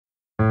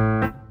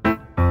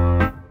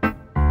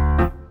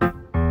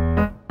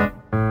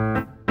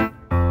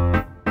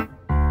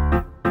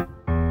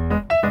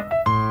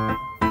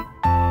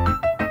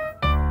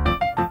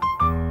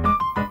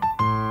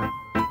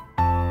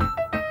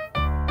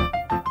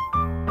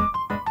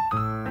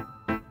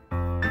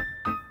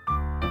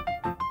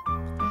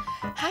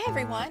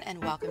everyone,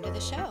 and welcome to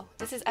the show.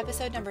 This is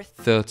episode number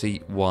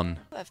 31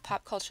 of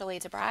Pop Culturally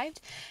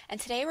Deprived, and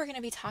today we're going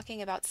to be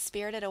talking about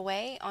Spirited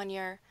Away on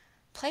your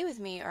Play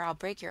With Me or I'll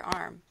Break Your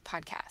Arm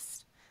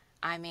podcast.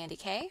 I'm Mandi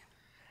Kay.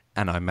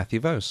 and I'm Matthew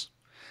Vose.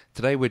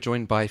 Today we're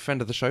joined by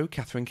friend of the show,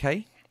 Cathryn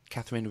Kay.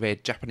 Cathryn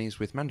read Japanese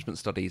with Management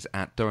Studies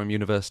at Durham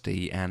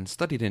University and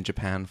studied in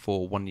Japan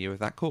for 1 year of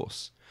that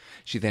course.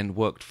 She then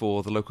worked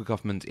for the local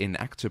government in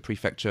Akita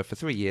Prefecture for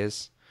 3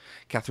 years.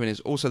 Cathryn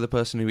is also the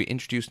person who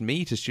introduced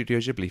me to Studio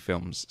Ghibli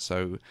films,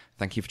 so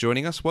thank you for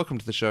joining us. Welcome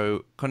to the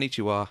show.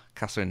 Konnichiwa,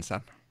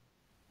 Cathryn-san.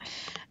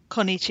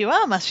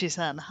 Konnichiwa,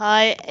 Matthew-san.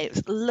 Hi,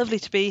 it's lovely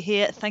to be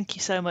here. Thank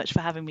you so much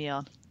for having me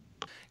on.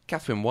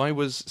 Cathryn, why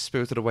was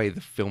Spirited Away the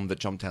film that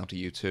jumped out at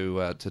you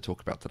to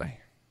talk about today?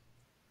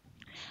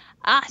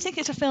 I think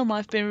it's a film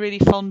I've been really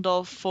fond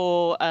of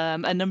for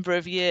a number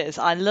of years.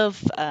 I love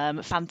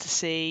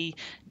fantasy,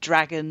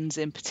 dragons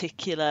in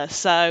particular.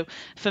 So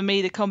for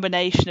me, the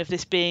combination of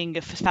this being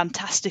a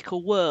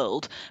fantastical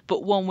world,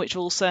 but one which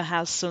also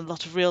has a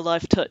lot of real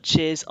life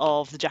touches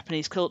of the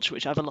Japanese culture,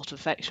 which I have a lot of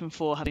affection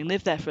for, having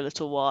lived there for a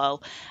little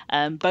while.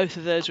 Both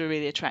of those were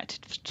really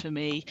attractive to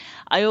me.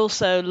 I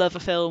also love a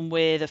film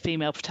with a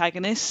female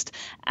protagonist,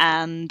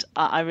 and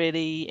I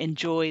really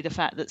enjoy the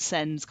fact that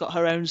Sen's got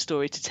her own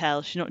story to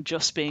tell. She's not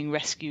just being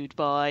rescued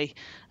by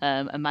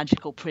a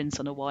magical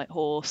prince on a white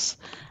horse.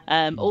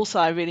 Also,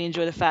 I really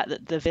enjoy the fact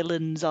that the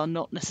villains are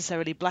not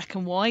necessarily black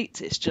and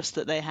white. It's just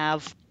that they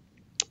have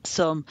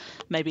some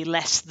maybe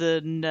less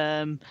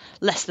than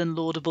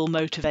laudable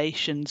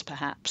motivations,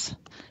 perhaps.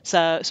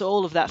 So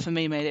all of that for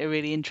me made it a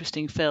really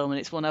interesting film, and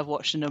it's one I've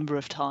watched a number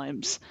of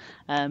times.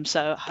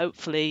 So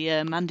hopefully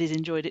Mandy's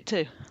enjoyed it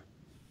too.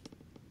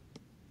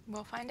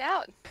 We'll find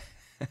out.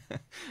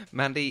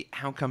 Mandi,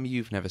 how come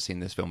you've never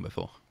seen this film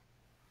before?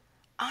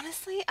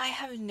 Honestly, I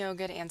have no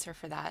good answer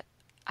for that.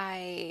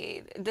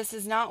 This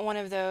is not one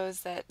of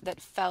those that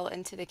fell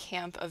into the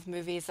camp of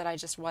movies that I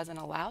just wasn't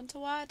allowed to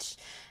watch.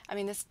 I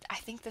mean, I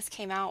think this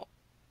came out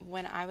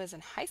when I was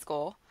in high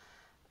school.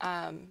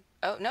 Oh,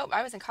 no,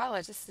 I was in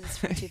college. This is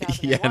from 2001.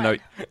 Yeah, no,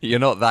 you're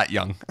not that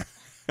young.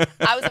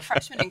 I was a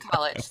freshman in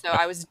college, so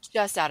I was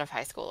just out of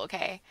high school,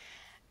 okay?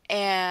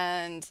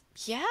 And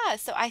yeah,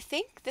 so I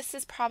think this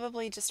is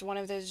probably just one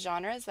of those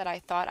genres that I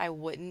thought I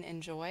wouldn't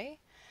enjoy.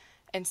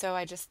 And so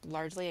I just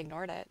largely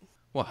ignored it.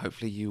 Well,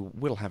 hopefully you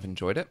will have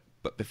enjoyed it.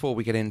 But before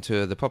we get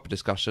into the proper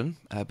discussion,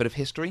 a bit of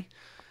history.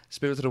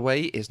 Spirited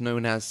Away is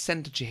known as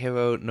Sen to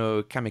Chihiro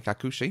no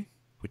Kamikakushi,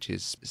 which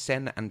is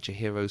Sen and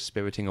Chihiro's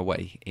Spiriting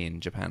Away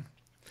in Japan.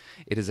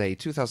 It is a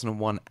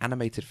 2001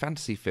 animated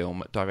fantasy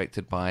film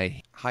directed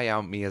by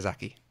Hayao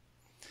Miyazaki.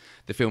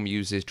 The film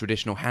uses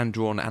traditional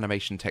hand-drawn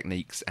animation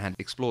techniques and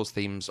explores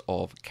themes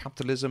of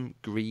capitalism,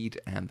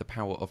 greed, and the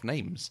power of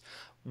names,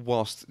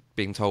 whilst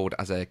being told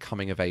as a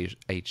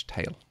coming-of-age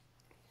tale.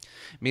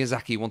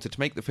 Miyazaki wanted to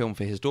make the film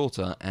for his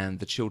daughter and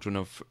the children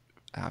of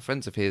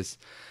friends of his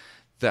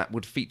that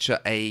would feature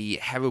a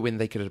heroine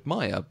they could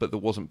admire, but that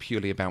wasn't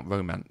purely about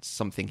romance,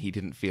 something he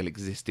didn't feel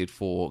existed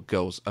for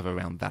girls of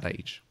around that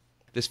age.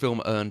 This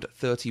film earned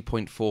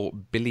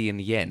 30.4 billion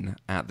yen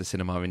at the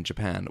cinema in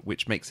Japan,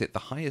 which makes it the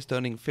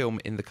highest-earning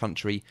film in the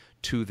country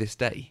to this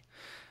day.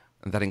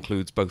 And that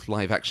includes both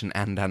live-action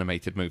and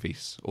animated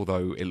movies,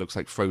 although it looks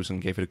like Frozen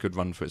gave it a good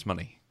run for its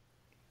money.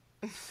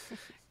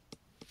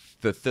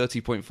 The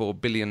 30.4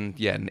 billion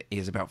yen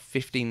is about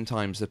 15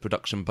 times the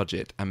production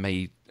budget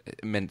and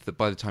meant that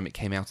by the time it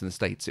came out in the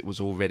States, it was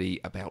already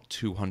about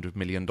 $200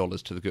 million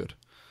to the good.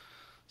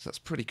 So that's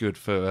pretty good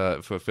for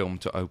a film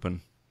to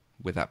open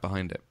with that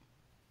behind it.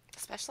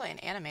 Especially an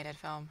animated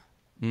film.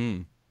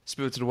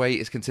 Spirited Away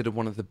is considered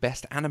one of the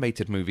best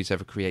animated movies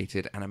ever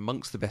created and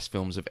amongst the best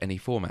films of any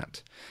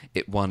format.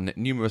 It won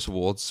numerous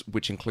awards,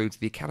 which includes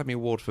the Academy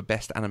Award for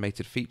Best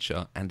Animated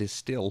Feature, and is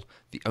still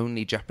the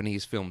only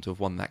Japanese film to have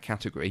won that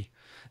category.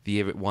 The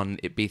year it won,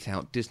 it beat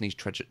out Disney's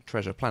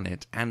Treasure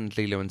Planet and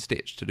Lilo and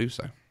Stitch to do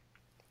so.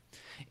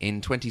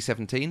 In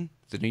 2017,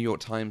 the New York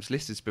Times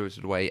listed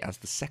Spirited Away as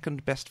the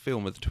second best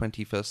film of the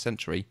 21st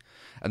century,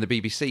 and the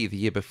BBC the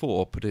year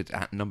before put it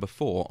at number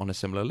 4 on a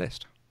similar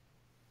list.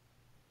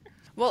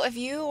 Well, if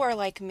you are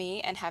like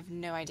me and have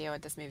no idea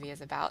what this movie is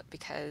about,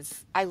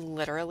 because I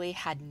literally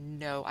had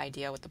no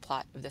idea what the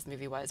plot of this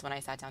movie was when I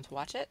sat down to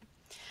watch it,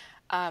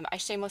 I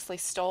shamelessly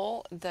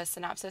stole the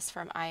synopsis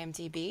from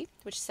IMDb,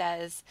 which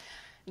says,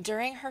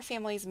 during her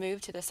family's move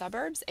to the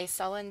suburbs, a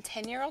sullen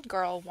 10-year-old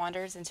girl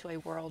wanders into a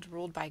world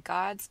ruled by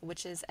gods,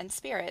 witches, and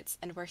spirits,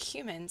 and where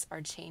humans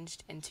are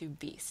changed into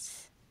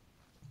beasts.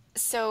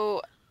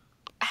 So,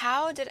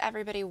 how did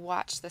everybody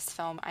watch this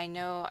film? I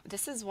know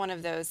this is one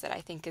of those that I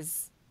think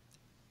is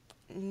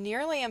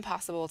nearly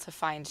impossible to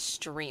find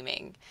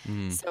streaming.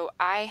 So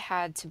I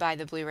had to buy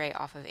the Blu-ray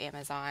off of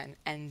Amazon,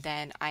 and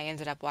then I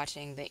ended up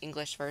watching the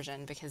English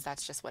version because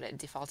that's just what it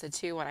defaulted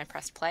to when I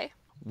pressed play.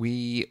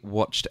 We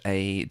watched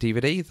a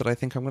DVD that I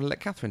think I'm going to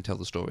let Cathryn tell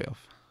the story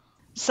of.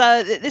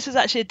 So this was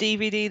actually a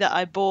DVD that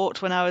I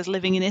bought when I was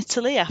living in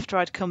Italy after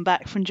I'd come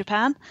back from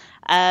Japan,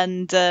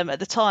 and at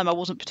the time I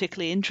wasn't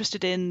particularly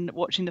interested in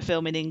watching the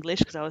film in English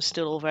because I was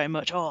still all very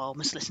much, oh, I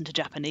must listen to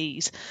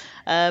Japanese.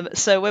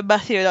 So when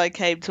Matthew and I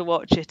came to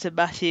watch it, and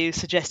Matthew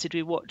suggested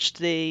we watched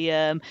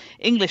the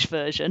English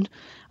version,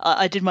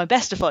 I did my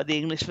best to find the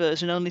English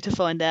version, only to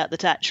find out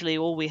that actually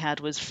all we had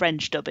was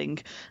French dubbing.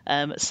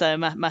 So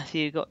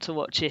Matthew got to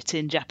watch it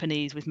in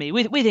Japanese with me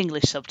with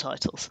English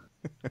subtitles.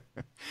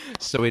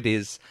 So it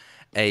is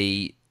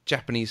a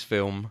Japanese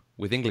film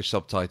with English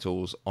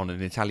subtitles on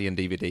an Italian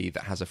DVD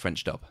that has a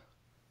French dub.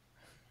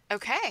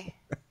 Okay.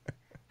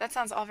 That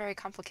sounds all very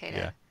complicated.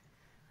 Yeah.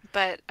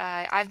 But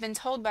I've been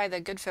told by the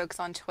good folks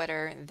on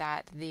Twitter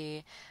that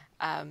the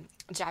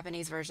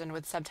Japanese version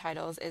with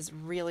subtitles is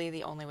really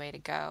the only way to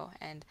go.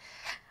 And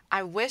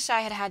I wish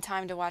I had had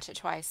time to watch it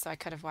twice so I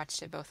could have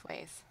watched it both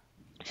ways.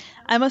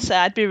 I must say,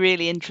 I'd be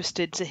really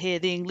interested to hear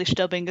the English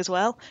dubbing as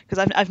well,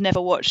 because I've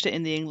never watched it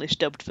in the English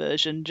dubbed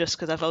version, just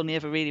because I've only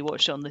ever really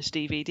watched it on this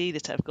DVD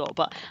that I've got.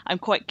 But I'm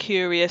quite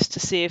curious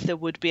to see if there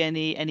would be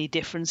any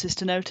differences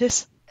to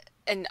notice.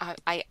 And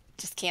I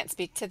just can't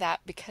speak to that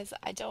because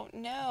I don't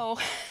know.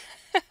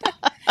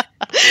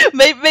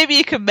 Maybe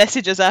you can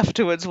message us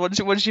afterwards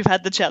once you've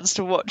had the chance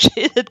to watch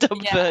it, the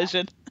dubbed Yeah.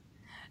 version.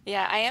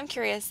 Yeah, I am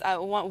curious.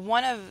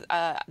 One of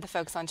the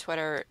folks on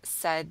Twitter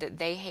said that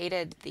they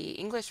hated the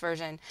English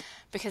version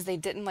because they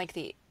didn't like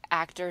the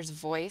actor's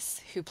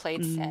voice who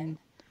played Sin,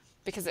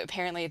 because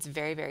apparently it's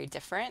very, very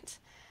different.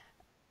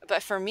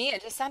 But for me,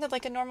 it just sounded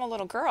like a normal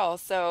little girl.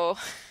 So,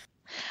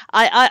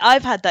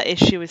 I've had that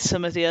issue with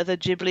some of the other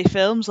Ghibli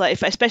films, like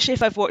especially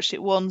if I've watched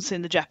it once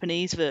in the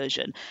Japanese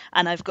version,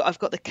 and I've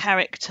got the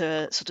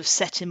character sort of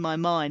set in my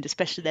mind,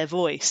 especially their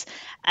voice,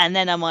 and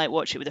then I might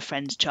watch it with a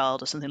friend's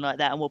child or something like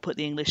that, and we'll put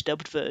the English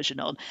dubbed version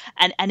on,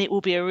 and it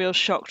will be a real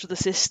shock to the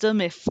system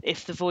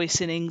if the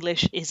voice in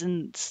English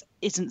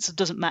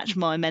doesn't match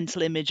my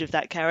mental image of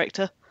that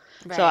character.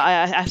 So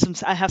right.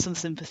 I have some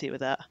sympathy with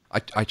that.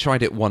 I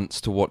tried it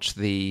once to watch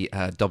the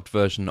dubbed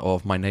version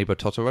of My Neighbor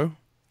Totoro,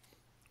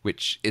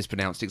 which is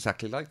pronounced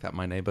exactly like that,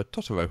 My Neighbor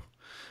Totoro.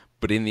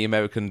 But in the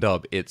American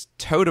dub, it's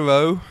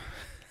Totoro.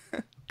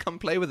 Come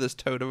play with us,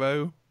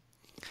 Totoro.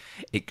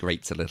 It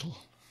grates a little.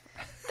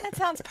 That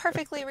sounds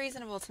perfectly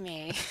reasonable to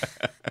me.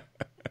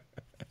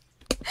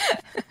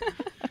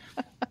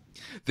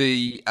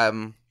 The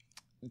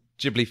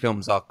Ghibli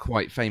films are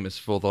quite famous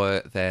for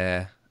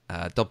their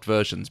dubbed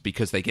versions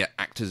because they get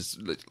actors,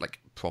 like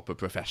proper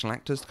professional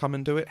actors, to come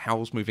and do it.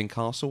 Howl's Moving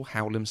Castle,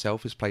 Howl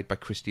himself is played by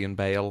Christian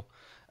Bale.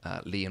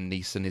 Liam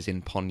Neeson is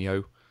in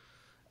Ponyo.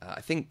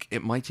 I think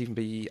it might even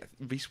be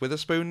Reese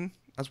Witherspoon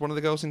as one of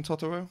the girls in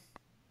Totoro.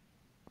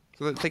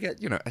 So they get,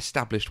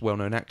 established,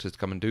 well-known actors to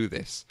come and do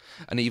this.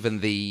 And even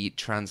the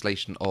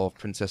translation of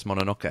Princess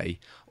Mononoke,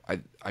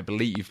 I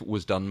believe,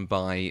 was done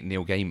by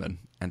Neil Gaiman,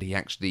 and he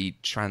actually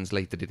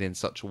translated it in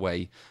such a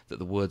way that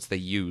the words they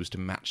used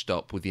matched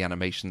up with the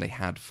animation they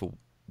had for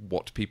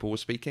what people were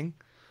speaking.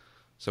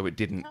 So it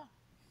didn't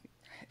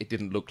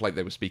look like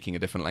they were speaking a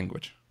different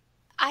language.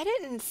 I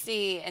didn't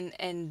see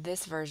in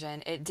this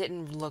version, it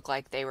didn't look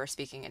like they were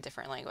speaking a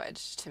different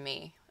language to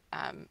me.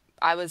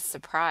 I was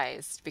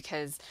surprised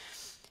because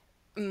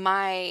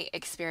my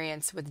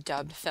experience with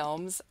dubbed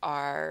films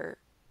are,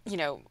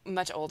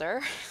 much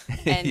older.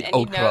 And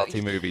Old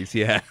karate movies,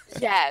 yeah.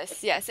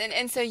 yes, yes.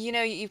 And so,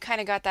 you've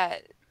kind of got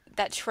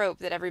that trope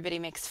that everybody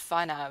makes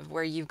fun of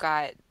where you've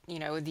got,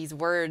 these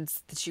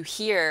words that you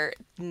hear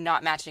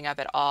not matching up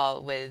at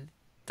all with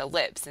the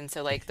lips, and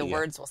so like the Yeah.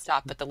 words will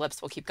stop but the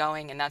lips will keep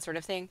going and that sort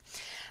of thing.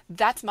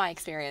 That's my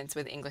experience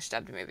with English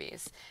dubbed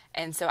movies,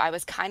 and so I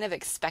was kind of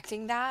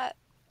expecting that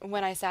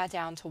when I sat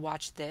down to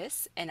watch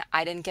this, and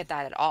I didn't get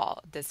that at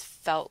all. This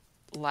felt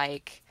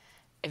like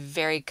a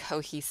very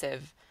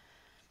cohesive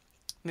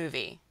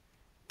movie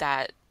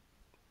that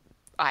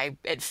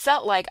it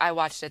felt like I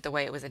watched it the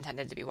way it was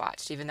intended to be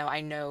watched, even though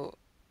I know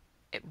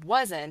it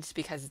wasn't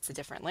because it's a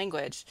different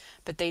language,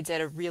 but they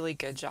did a really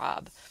good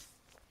job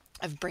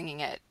of bringing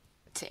it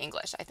to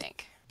English, I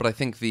think. But I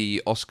think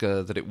the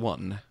Oscar that it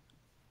won,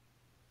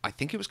 I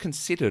think it was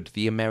considered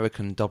the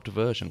American dubbed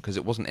version because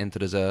it wasn't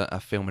entered as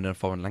a film in a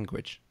foreign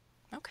language.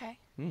 Okay.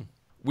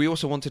 We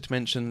also wanted to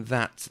mention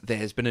that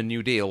there's been a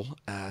new deal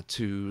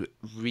to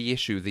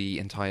reissue the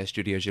entire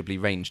Studio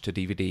Ghibli range to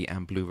DVD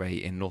and Blu-ray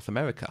in North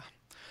America.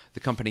 The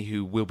company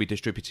who will be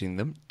distributing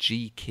them,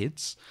 G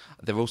Kids,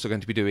 they're also going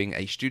to be doing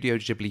a Studio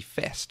Ghibli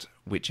Fest,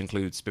 which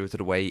includes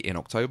Spirited Away in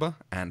October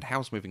and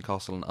Howl's Moving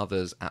Castle and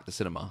others at the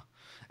cinema.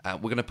 We're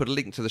going to put a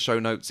link to the show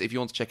notes. If you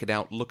want to check it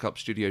out, look up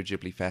Studio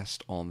Ghibli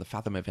Fest on the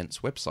Fathom Events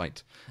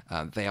website.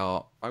 They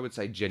are, I would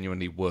say,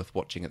 genuinely worth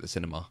watching at the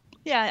cinema.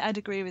 Yeah, I'd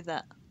agree with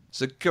that.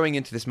 So going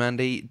into this,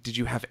 Mandy, did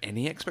you have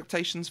any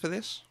expectations for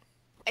this?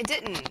 I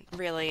didn't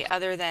really,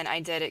 other than I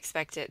did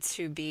expect it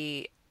to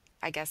be,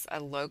 I guess, a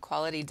low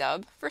quality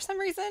dub for some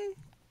reason.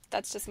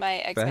 That's just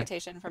my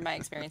expectation from my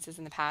experiences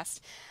in the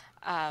past.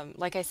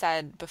 Like I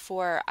said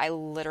before, I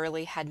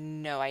literally had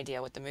no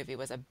idea what the movie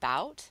was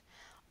about.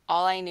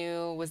 All I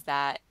knew was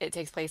that it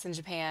takes place in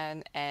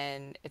Japan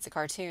and it's a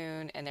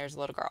cartoon and there's a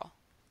little girl.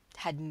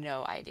 Had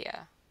no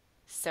idea.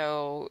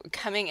 So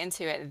coming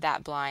into it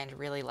that blind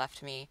really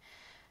left me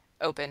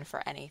open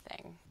for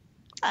anything.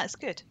 That's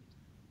good.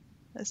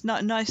 It's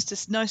not nice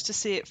to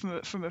see it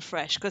from a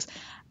fresh, because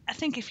I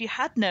think if you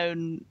had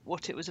known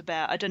what it was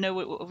about, I don't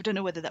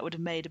know whether that would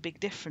have made a big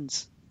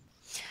difference.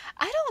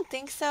 I don't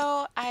think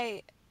so.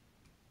 I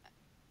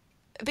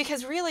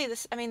because really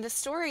the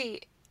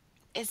story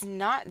is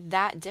not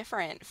that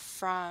different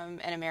from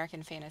an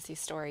American fantasy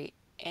story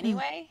Mm.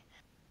 anyway.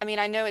 I mean,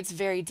 I know it's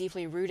very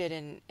deeply rooted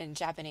in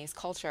Japanese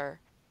culture,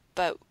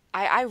 but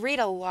I read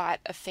a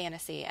lot of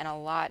fantasy and a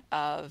lot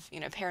of,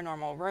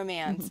 paranormal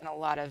romance Hmm. and a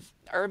lot of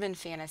urban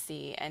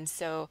fantasy. And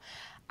so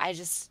I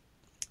just,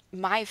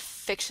 my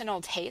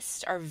fictional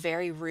tastes are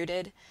very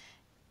rooted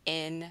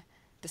in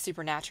the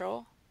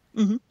supernatural.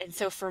 Hmm. And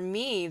so for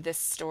me, this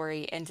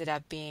story ended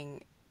up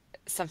being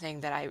something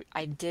that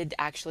I did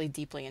actually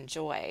deeply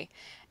enjoy.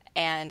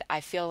 And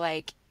I feel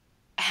like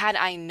had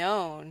I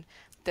known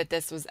that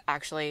this was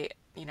actually,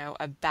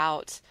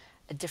 about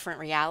a different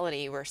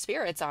reality where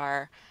spirits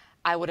are,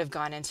 I would have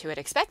gone into it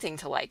expecting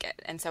to like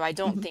it. And so I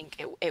don't Hmm.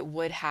 think it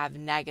would have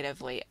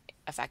negatively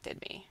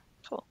affected me.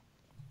 Cool.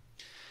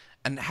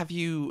 And have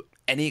you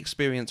any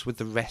experience with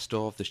the rest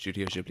of the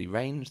Studio Ghibli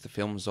range, the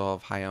films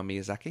of Hayao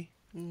Miyazaki?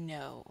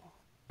 No.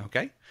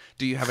 Okay.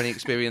 Do you have any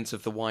experience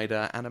of the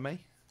wider anime?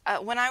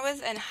 When I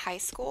was in high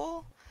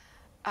school,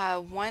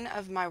 one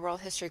of my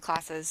world history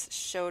classes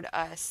showed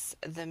us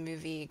the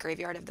movie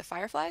Graveyard of the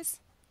Fireflies.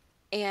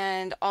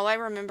 And all I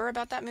remember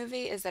about that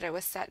movie is that it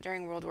was set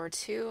during World War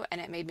II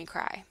and it made me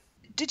cry.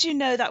 Did you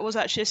know that was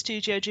actually a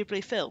Studio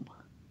Ghibli film?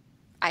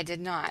 I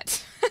did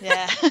not.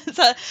 Yeah,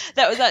 so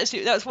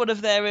that was one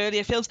of their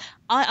earlier films.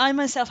 I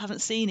myself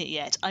haven't seen it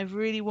yet. I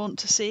really want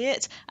to see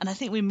it, and I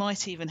think we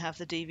might even have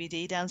the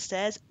DVD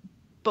downstairs.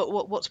 But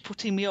what's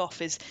putting me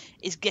off is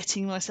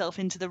getting myself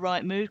into the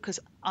right mood, because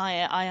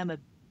I am a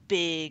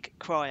big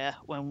crier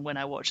when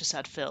I watch a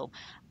sad film,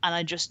 and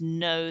I just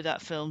know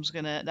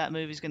that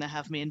movie's gonna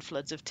have me in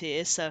floods of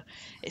tears. So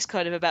it's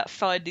kind of about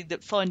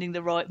finding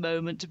the right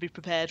moment to be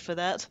prepared for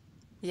that.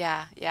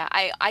 Yeah, yeah.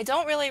 I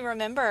don't really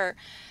remember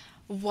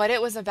what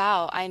it was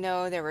about. I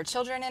know there were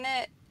children in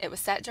it. It was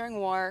set during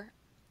war,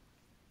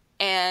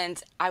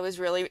 and I was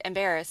really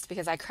embarrassed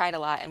because I cried a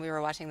lot and we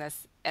were watching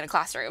this in a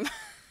classroom.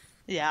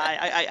 Yeah,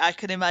 I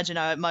can imagine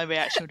my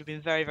reaction would have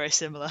been very, very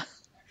similar.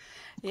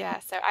 Yeah,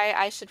 so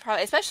I should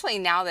probably, especially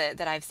now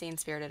that I've seen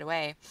Spirited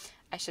Away,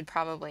 I should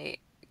probably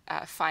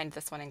find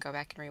this one and go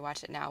back and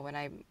rewatch it now when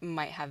I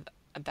might have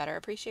a better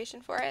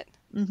appreciation for it.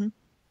 Hmm.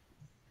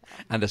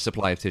 And a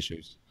supply of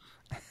tissues.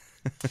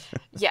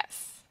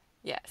 Yes,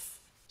 yes,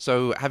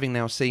 So, having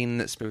now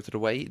seen Spirited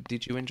Away,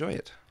 did you enjoy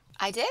it?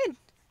 I did.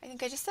 I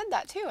think I just said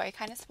that too. I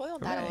kind of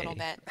spoiled that a little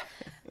Hooray.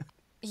 bit.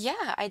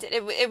 Yeah, I did.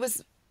 It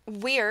was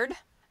weird.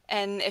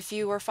 And if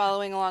you were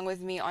following along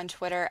with me on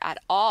Twitter at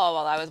all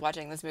while I was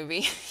watching this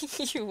movie,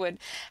 you would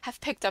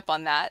have picked up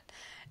on that.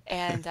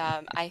 And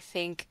I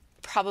think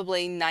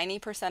probably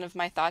 90% of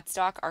my thoughts,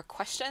 Doc, are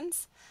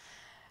questions.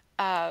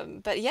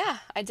 But yeah,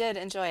 I did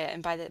enjoy it.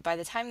 And by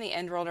the time the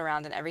end rolled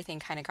around and everything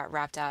kind of got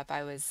wrapped up,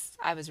 I was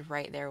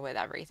right there with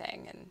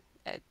everything.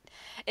 And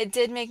it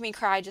did make me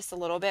cry just a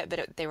little bit,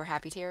 but they were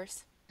happy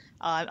tears.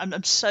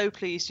 I'm so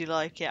pleased you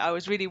like it. I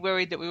was really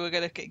worried that we were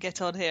going to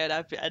get on here,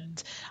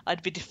 and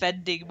I'd be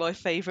defending my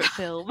favourite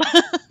film.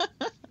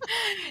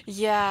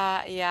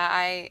 Yeah, yeah,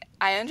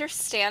 I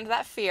understand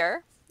that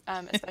fear,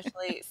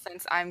 especially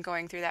since I'm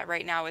going through that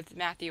right now with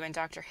Matthew and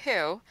Doctor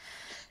Who.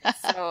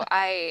 So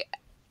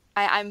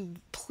I'm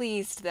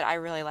pleased that I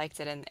really liked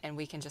it and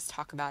we can just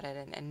talk about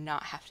it and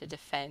not have to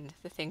defend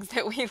the things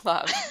that we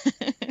love.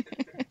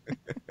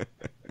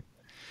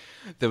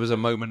 There was a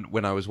moment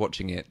when I was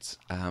watching it,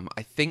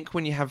 I think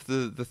when you have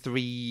the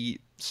three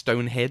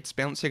stone heads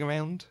bouncing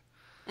around,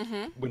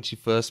 when she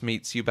first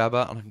meets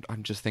Yubaba, and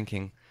I'm just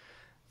thinking,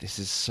 this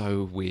is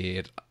so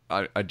weird.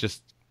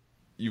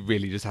 You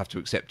really just have to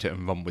accept it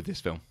and run with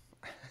this film.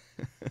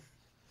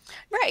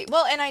 Right.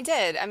 Well, and I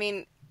did. I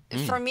mean,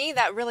 for me,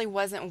 that really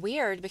wasn't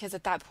weird because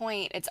at that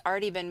point, it's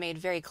already been made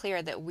very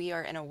clear that we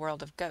are in a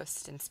world of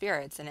ghosts and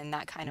spirits, and in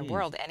that kind of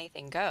world,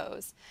 anything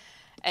goes.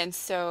 And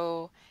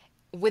so,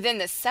 within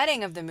the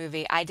setting of the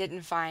movie, I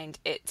didn't find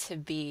it to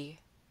be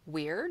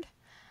weird.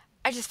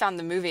 I just found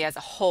the movie as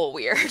a whole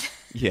weird,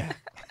 Yeah.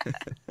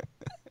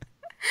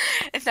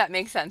 if that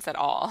makes sense at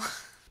all.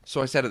 So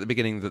I said at the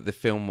beginning that the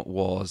film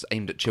was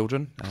aimed at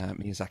children.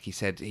 Miyazaki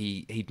said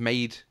he'd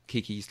made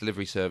Kiki's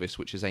Delivery Service,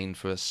 which is aimed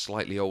for a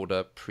slightly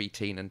older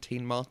preteen and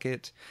teen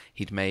market.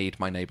 He'd made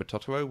My Neighbor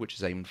Totoro, which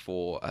is aimed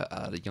for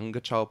a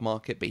younger child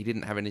market, but he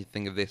didn't have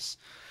anything of this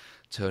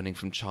turning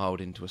from child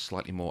into a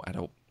slightly more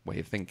adult way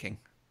of thinking.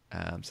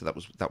 So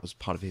that was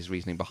part of his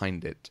reasoning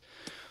behind it.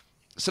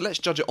 So let's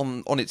judge it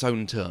on its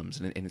own terms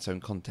and in its own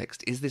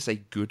context. Is this a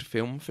good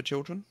film for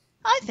children?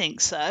 I think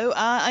so.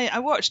 I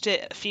watched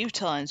it a few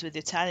times with the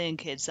Italian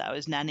kids that I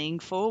was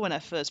nannying for when I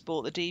first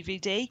bought the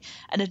DVD.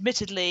 And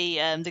admittedly,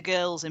 the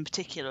girls in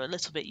particular are a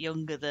little bit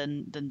younger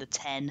than the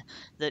 10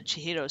 that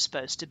Chihiro's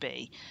supposed to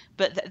be.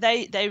 But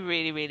they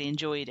really, really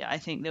enjoyed it. I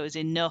think there was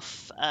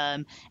enough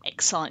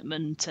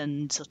excitement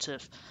and sort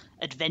of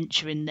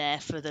adventure in there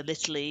for the the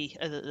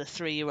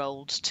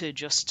 3-year-olds to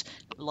just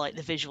like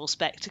the visual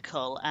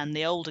spectacle. And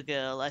the older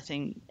girl, I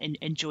think,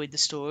 enjoyed the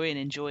story and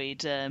enjoyed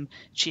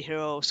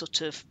Chihiro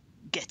sort of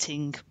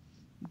getting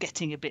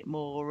getting a bit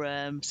more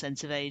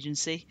sense of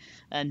agency,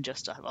 and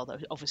just although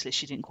obviously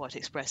she didn't quite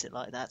express it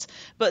like that,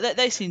 but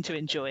they seem to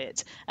enjoy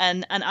it,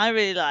 and I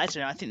really like, I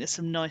don't know, I think there's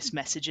some nice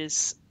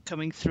messages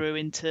coming through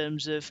in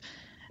terms of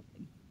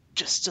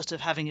just sort of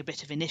having a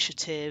bit of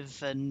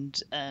initiative and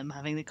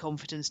having the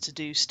confidence to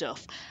do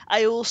stuff.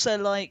 I also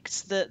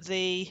liked that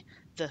the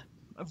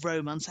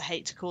romance. I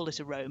hate to call it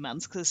a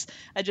romance because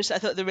I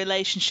thought the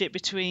relationship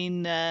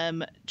between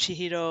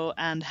Chihiro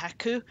and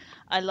Haku.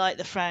 I like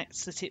the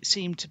fact that it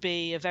seemed to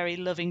be a very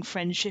loving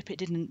friendship. It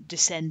didn't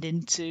descend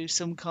into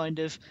some kind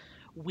of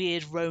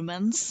weird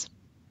romance.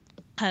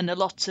 And a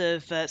lot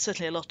of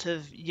certainly a lot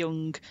of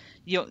young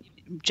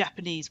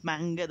Japanese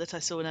manga that I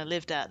saw when I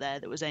lived out there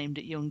that was aimed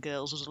at young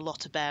girls was a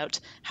lot about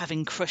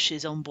having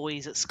crushes on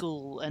boys at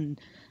school, and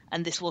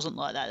this wasn't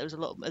like that. There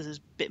was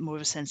a bit more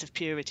of a sense of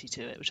purity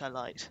to it, which I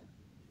liked.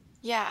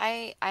 Yeah,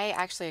 I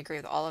actually agree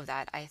with all of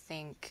that. I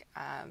think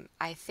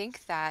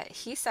that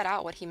he set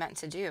out what he meant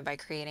to do by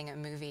creating a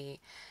movie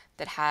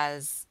that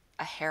has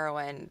a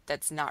heroine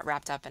that's not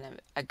wrapped up in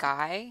a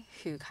guy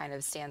who kind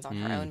of stands on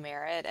her Mm. own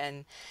merit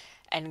and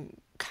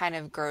kind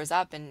of grows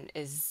up and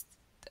is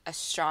a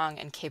strong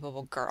and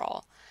capable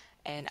girl.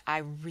 And I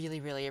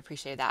really, really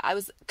appreciate that. I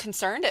was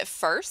concerned at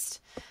first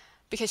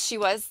because she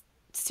was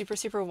super,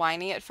 super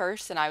whiny at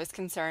first, and I was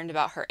concerned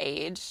about her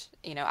age.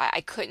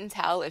 I couldn't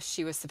tell if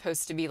she was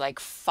supposed to be like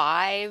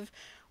 5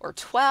 or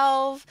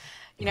 12,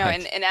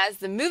 Right. and as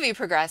the movie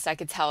progressed, I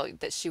could tell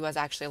that she was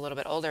actually a little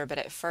bit older, but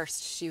at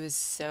first she was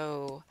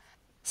so,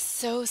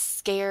 so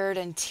scared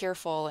and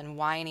tearful and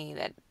whiny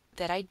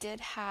that I did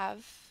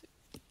have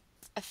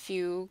a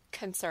few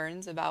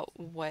concerns about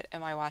what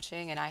am I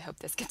watching, and I hope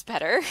this gets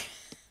better.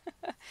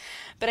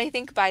 But I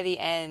think by the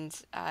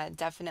end,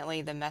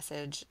 definitely the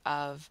message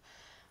of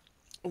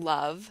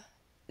love,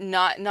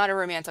 not a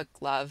romantic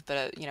love,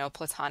 but a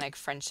platonic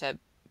friendship,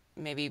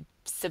 maybe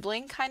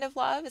sibling kind of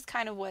love is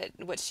kind of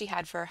what she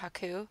had for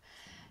Haku,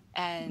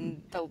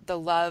 and the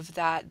love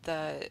that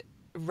the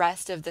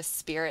rest of the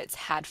spirits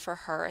had for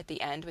her at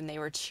the end when they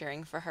were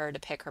cheering for her to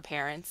pick her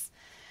parents.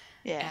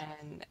 Yeah,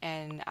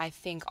 And I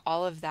think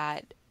all of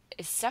that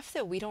is stuff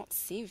that we don't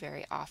see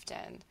very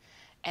often,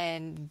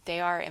 and they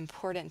are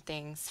important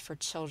things for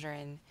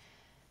children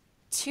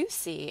to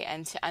see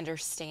and to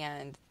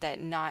understand,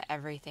 that not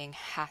everything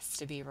has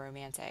to be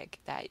romantic,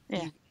 that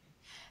yeah. you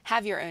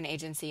have your own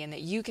agency and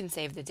that you can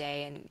save the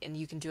day, and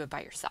you can do it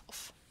by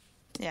yourself.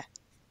 Yeah,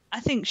 I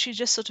think she's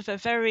just sort of a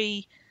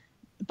very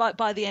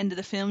by the end of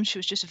the film she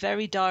was just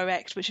very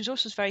direct, but she was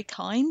also very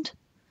kind.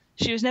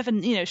 She was never,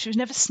 she was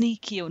never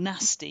sneaky or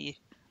nasty.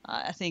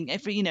 I think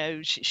every,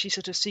 she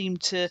sort of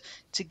seemed to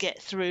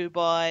get through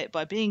by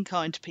being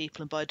kind to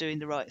people and by doing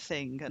the right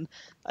thing, and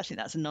I think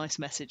that's a nice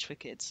message for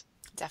kids.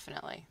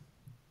 Definitely.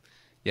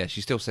 Yeah,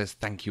 she still says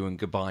thank you and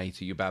goodbye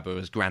to Yubaba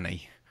as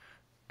Granny,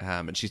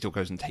 and she still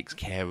goes and takes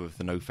care of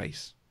the No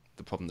Face,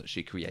 the problem that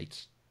she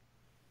creates.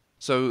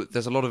 So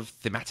there's a lot of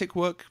thematic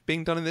work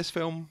being done in this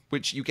film,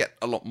 which you get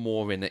a lot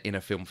more in a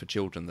film for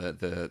children.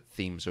 The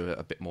themes are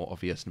a bit more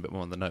obvious and a bit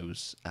more on the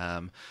nose.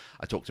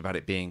 I talked about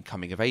it being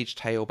coming of age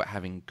tale, but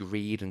having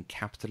greed and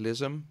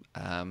capitalism.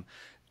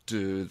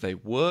 Do they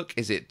work?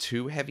 Is it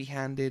too heavy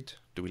handed?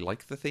 Do we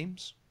like the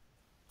themes?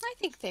 I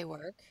think they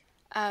work.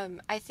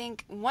 I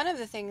think one of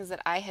the things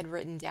that I had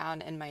written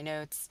down in my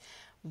notes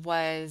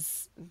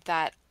was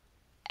that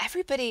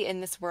everybody in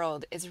this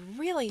world is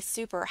really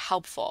super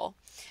helpful.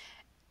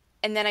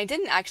 And then I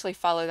didn't actually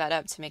follow that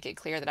up to make it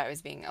clear that I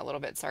was being a little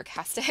bit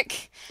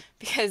sarcastic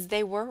because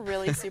they were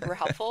really super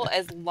helpful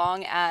as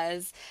long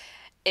as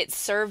it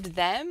served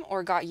them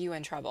or got you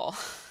in trouble,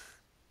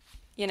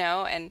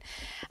 And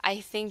I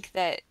think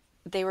that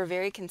they were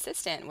very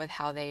consistent with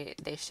how they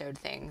showed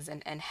things,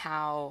 and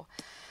how,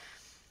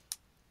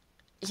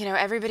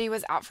 everybody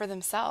was out for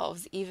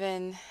themselves,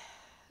 even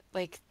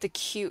like the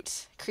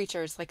cute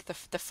creatures like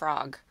the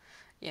frog,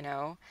 you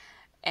know,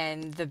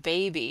 and the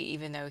baby,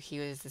 even though he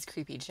was this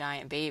creepy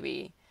giant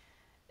baby,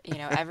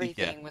 Yeah.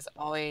 everything was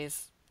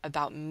always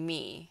about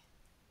me.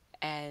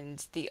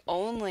 And the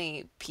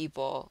only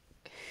people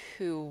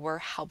who were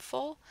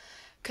helpful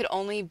could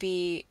only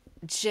be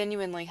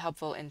genuinely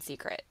helpful in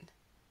secret.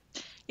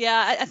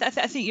 Yeah,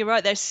 I think you're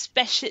right there,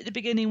 especially at the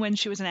beginning when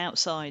she was an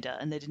outsider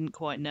and they didn't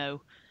quite know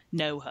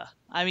her.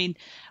 I mean,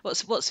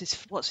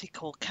 what's he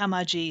called?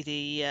 Kamaji,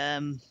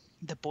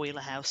 the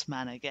boiler house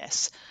man, I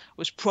guess,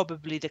 was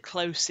probably the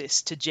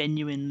closest to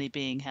genuinely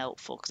being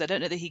helpful, because I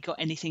don't know that he got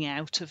anything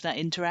out of that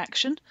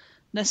interaction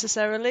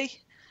necessarily.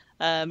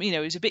 You know,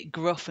 he was a bit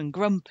gruff and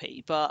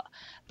grumpy, but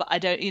I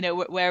don't, you know,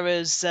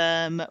 whereas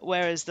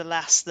the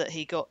lass that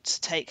he got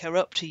to take her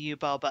up to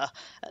Yubaba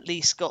at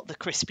least got the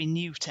crispy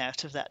newt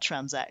out of that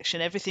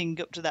transaction. Everything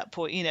up to that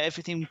point, you know,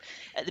 everything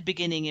at the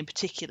beginning in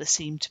particular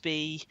seemed to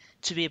be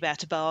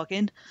about a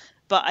bargain.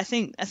 But I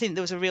think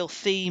there was a real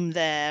theme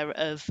there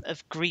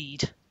of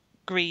greed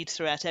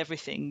throughout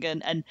everything,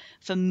 and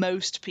for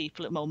most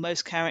people, well,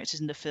 most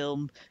characters in the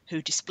film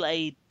who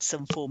displayed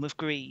some form of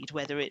greed,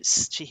 whether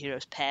it's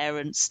Chihiro's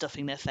parents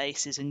stuffing their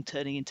faces and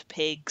turning into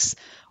pigs,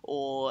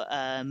 or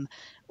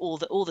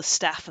all the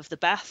staff of the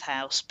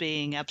bathhouse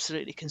being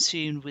absolutely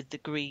consumed with the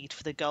greed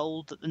for the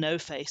gold that the No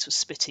Face was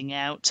spitting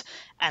out,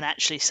 and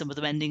actually some of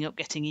them ending up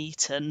getting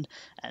eaten.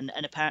 And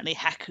apparently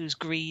Haku's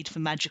greed for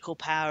magical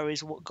power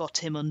is what got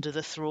him under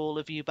the thrall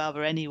of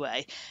Yubaba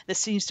anyway. There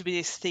seems to be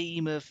this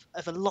theme of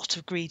a lot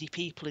of greedy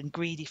people and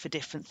greedy for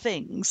different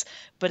things,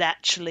 but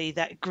actually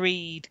that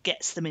greed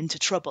gets them into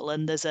trouble,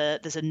 and there's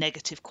a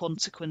negative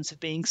consequence of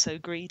being so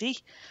greedy.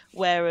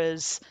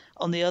 Whereas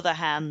on the other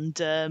hand,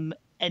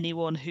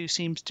 anyone who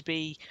seems to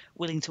be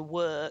willing to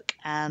work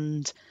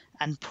and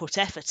put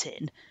effort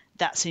in,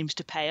 that seems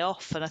to pay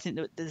off. And I think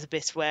that there's a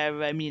bit where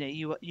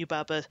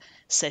Yubaba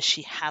says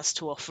she has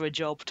to offer a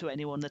job to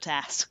anyone that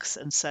asks,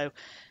 and so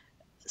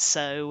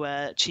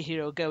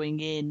Chihiro going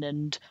in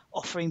and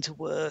offering to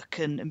work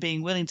and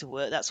being willing to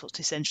work, that's what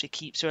essentially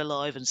keeps her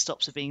alive and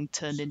stops her being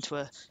turned into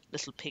a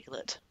little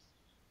piglet.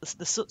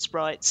 The soot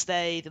sprites,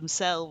 they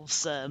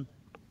themselves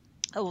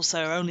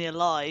also are only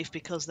alive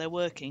because they're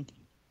working.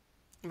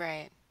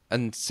 Right.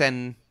 And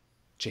Sen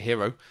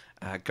Chihiro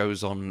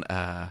goes on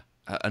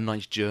a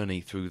nice journey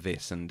through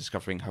this and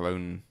discovering her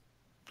own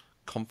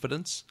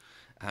confidence.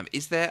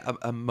 Is there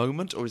a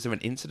moment, or is there an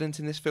incident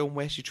in this film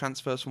where she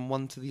transfers from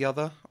one to the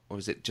other, or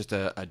is it just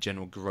a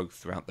general growth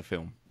throughout the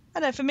film? I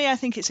don't know, for me, I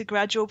think it's a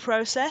gradual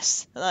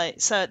process.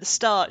 So at the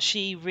start,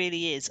 she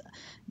really is,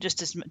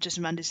 just as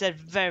Mandy said,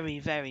 very,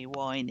 very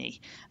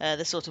whiny.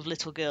 The sort of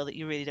little girl that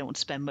you really don't want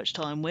to spend much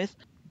time with.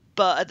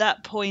 But at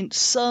that point,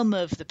 some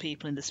of the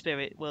people in the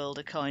spirit world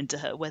are kind to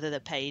her, whether they're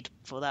paid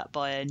for that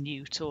by a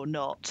newt or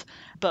not.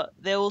 But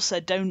they also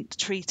don't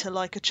treat her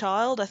like a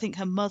child. I think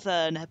her mother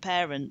and her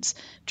parents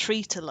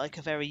treat her like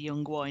a very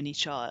young, whiny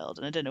child.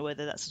 And I don't know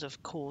whether that's sort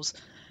of cause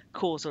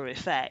or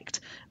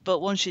effect. But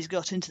once she's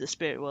got into the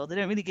spirit world, they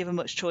don't really give her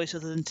much choice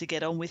other than to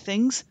get on with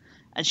things.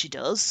 And she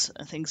does,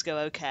 and things go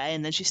okay.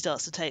 And then she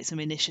starts to take some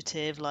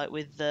initiative, like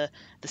with the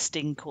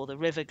stink or the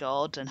river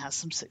god, and has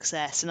some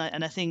success. And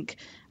I think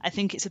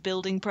it's a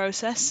building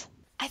process.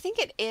 I think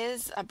it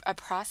is a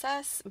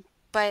process,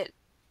 but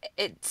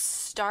it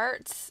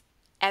starts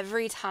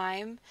every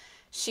time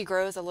she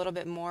grows a little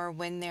bit more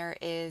when there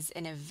is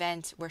an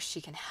event where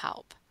she can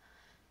help.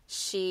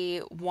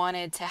 She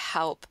wanted to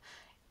help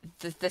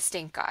the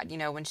stink god,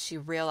 when she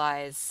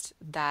realized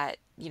that,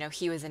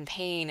 he was in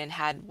pain and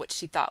had what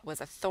she thought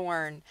was a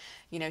thorn,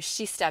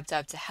 she stepped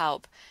up to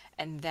help.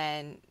 And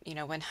then,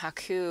 when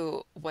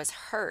Haku was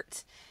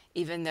hurt,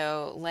 even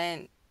though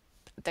Lynn,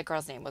 the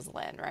girl's name was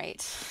Lynn,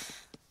 right?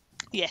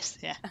 Yes,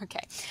 yeah.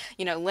 Okay.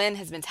 Lynn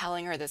has been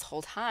telling her this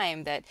whole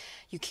time that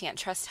you can't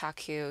trust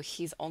Haku.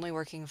 He's only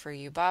working for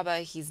you, Baba.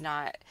 He's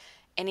not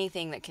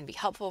anything that can be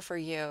helpful for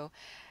you.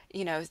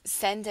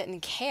 Sen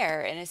didn't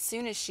care. And as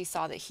soon as she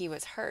saw that he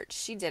was hurt,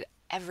 she did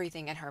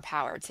everything in her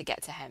power to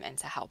get to him and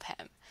to help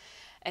him.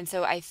 And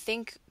so I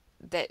think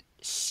that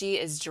she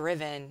is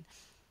driven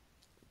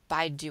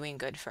by doing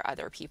good for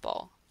other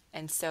people.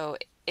 And so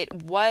it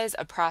was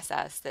a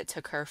process that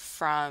took her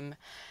from,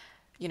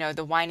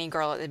 the whiny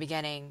girl at the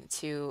beginning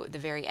to the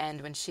very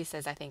end when she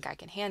says, I think I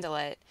can handle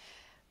it.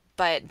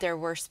 But there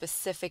were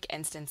specific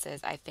instances,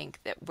 I think,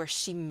 that where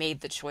she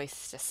made the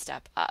choice to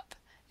step up.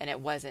 And it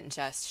wasn't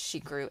just she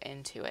grew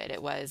into it.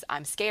 It was,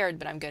 I'm scared,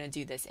 but I'm going to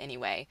do this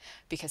anyway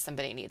because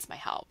somebody needs my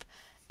help.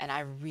 And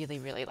I really,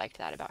 really liked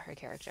that about her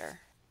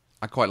character.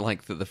 I quite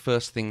like that the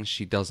first thing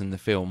she does in the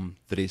film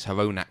that is her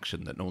own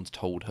action that no one's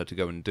told her to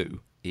go and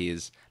do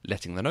is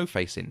letting the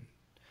No-Face in,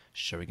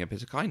 showing a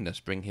bit of kindness,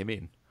 bring him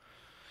in.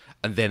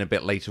 And then a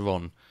bit later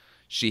on,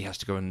 she has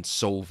to go and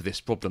solve this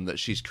problem that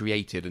she's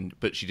created,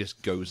 but she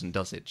just goes and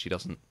does it. She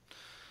doesn't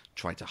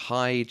try to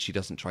hide, she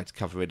doesn't try to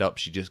cover it up,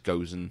 she just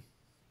goes and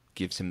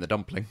gives him the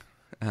dumpling,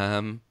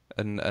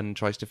 and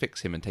tries to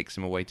fix him and takes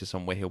him away to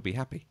somewhere he'll be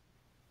happy.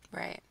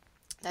 Right.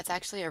 That's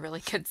actually a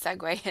really good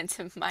segue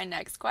into my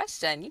next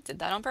question. You did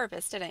that on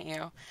purpose, didn't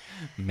you?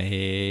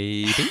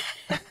 Maybe.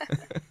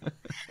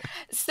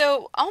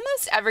 So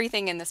almost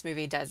everything in this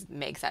movie does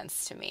make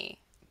sense to me.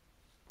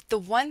 The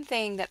one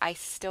thing that I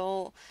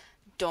still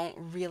don't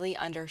really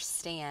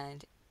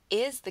understand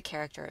is the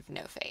character of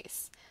No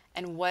Face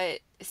and what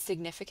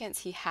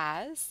significance he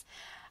has.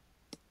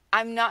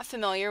 I'm not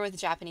familiar with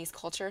Japanese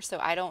culture, so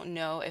I don't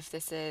know if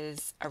this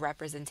is a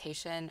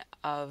representation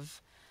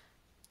of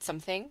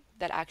something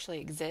that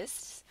actually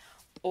exists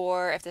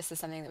or if this is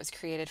something that was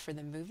created for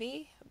the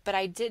movie. But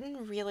I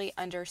didn't really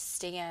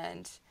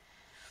understand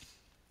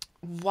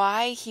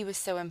why he was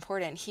so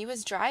important. He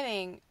was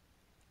driving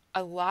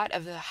a lot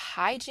of the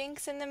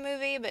hijinks in the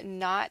movie, but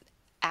not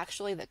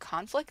actually the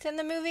conflict in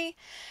the movie.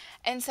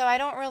 And so I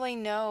don't really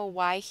know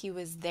why he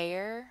was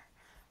there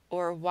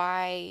or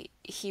why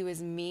he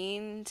was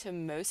mean to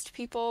most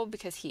people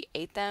because he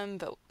ate them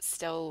but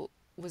still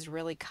was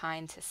really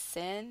kind to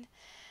Sin.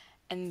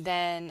 And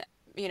then,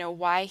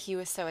 why he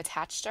was so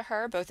attached to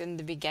her both in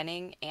the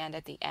beginning and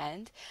at the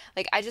end.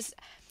 Like I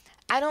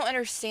don't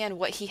understand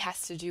what he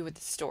has to do with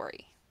the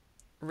story,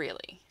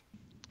 really.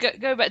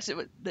 Go back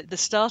to the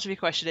start of your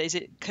question. Is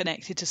it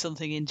connected to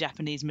something in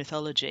Japanese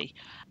mythology?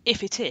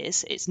 If it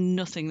is, it's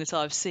nothing that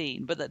I've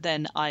seen, but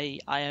then I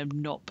am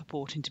not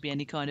purporting to be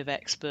any kind of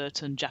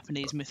expert on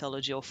Japanese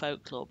mythology or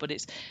folklore, but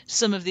it's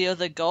some of the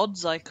other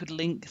gods. I could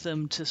link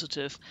them to sort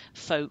of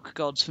folk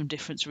gods from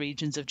different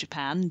regions of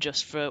Japan,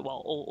 just for,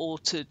 well, or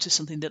to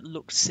something that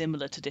looked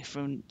similar to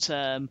different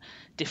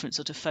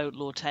sort of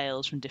folklore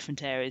tales from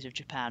different areas of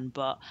Japan.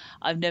 But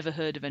I've never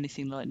heard of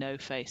anything like No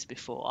Face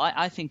before.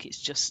 I think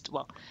it's just,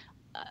 well,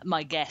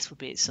 my guess would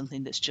be it's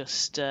something that's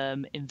just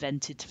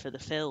invented for the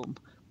film.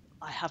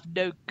 I have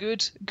no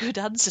good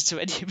answer to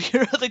any of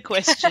your other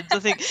questions. I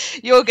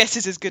think your guess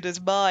is as good as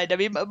mine. I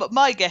mean, but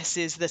my guess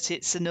is that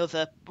it's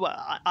another. Well,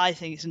 I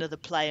think it's another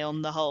play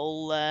on the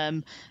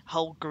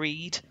whole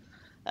greed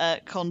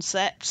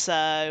concept.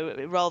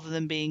 So rather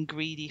than being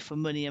greedy for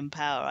money and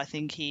power, I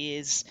think he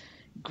is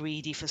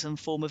greedy for some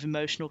form of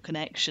emotional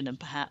connection, and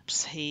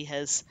perhaps he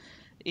has,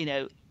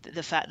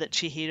 the fact that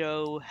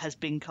Chihiro has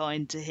been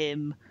kind to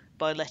him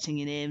by letting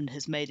him in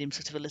has made him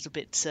sort of a little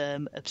bit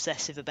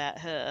obsessive about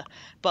her.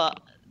 But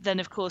then,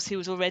 of course, he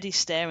was already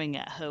staring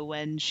at her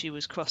when she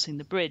was crossing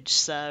the bridge,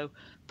 so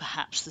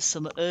perhaps there's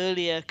some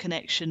earlier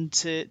connection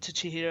to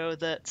Chihiro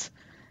that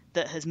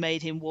has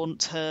made him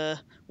want her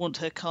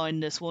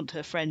kindness, want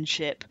her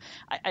friendship.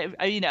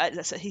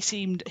 He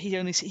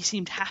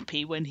seemed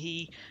happy when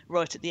he,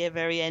 right at the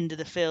very end of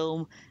the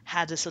film,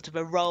 had a sort of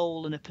a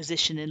role and a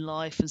position in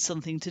life and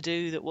something to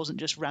do that wasn't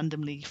just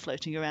randomly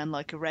floating around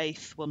like a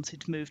wraith once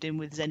he'd moved in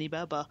with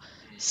Zenibaba.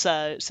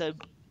 So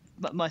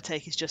my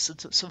take is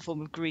just some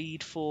form of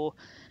greed for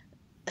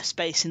a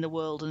space in the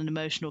world and an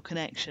emotional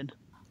connection.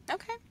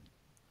 Okay,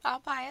 I'll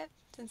buy it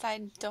since I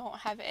don't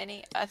have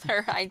any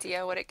other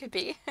idea what it could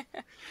be.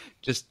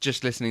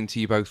 Just listening to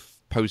you both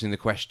posing the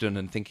question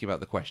and thinking about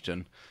the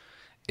question,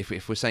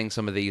 if we're saying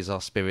some of these are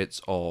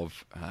spirits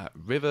of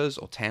rivers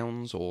or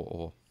towns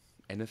or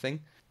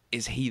anything,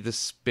 is he the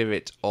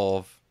spirit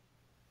of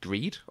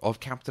greed, of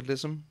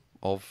capitalism,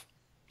 of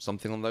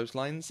something on those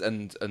lines?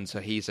 And so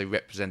he's a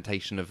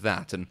representation of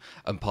that, and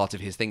part of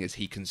his thing is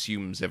he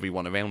consumes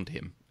everyone around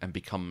him and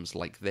becomes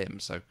like them.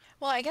 So,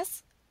 Well, I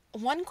guess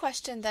one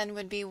question then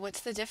would be, what's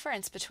the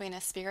difference between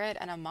a spirit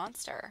and a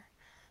monster?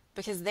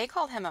 Because they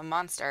called him a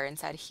monster and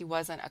said he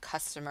wasn't a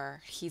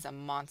customer, he's a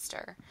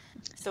monster.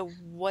 So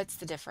what's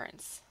the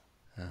difference?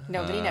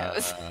 Nobody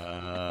knows.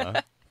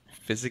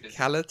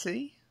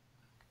 physicality?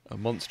 A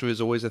monster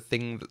is always a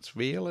thing that's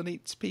real and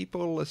eats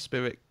people. A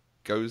spirit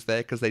goes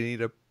there because they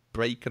need a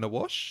break and a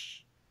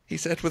wash, he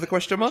said with a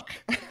question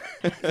mark.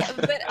 Yeah,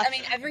 but I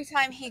mean, every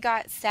time he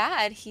got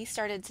sad, he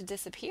started to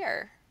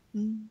disappear.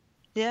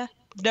 Yeah,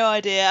 no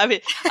idea. I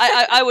mean,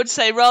 I would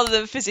say rather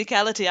than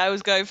physicality, I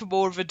was going for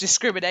more of a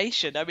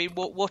discrimination. I mean,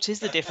 what is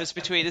the difference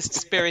between a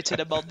spirit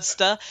and a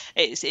monster?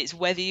 It's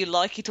whether you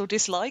like it or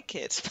dislike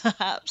it.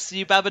 Perhaps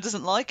Yubaba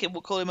doesn't like it,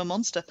 we'll call him a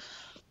monster.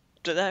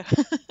 Don't know.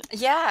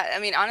 Yeah, I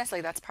mean,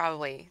 honestly, that is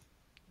probably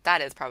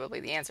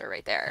the answer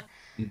right there.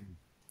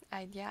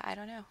 I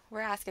don't know.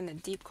 We're asking the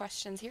deep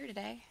questions here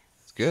today.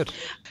 It's good.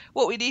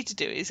 What we need to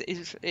do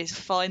is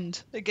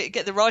find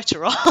get the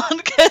writer on,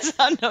 because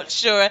I'm not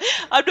sure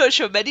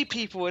many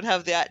people would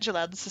have the actual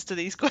answers to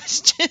these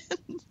questions.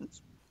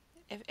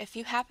 If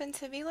you happen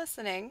to be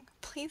listening,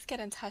 please get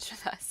in touch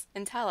with us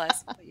and tell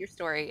us what your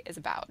story is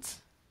about.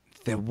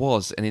 There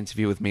was an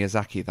interview with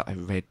Miyazaki that I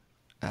read.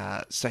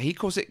 So he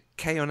calls it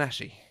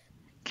Kaonashi.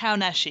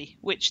 Kaonashi,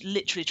 which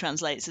literally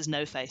translates as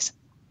no face.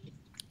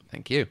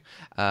 Thank you.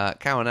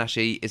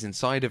 Kaonashi is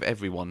inside of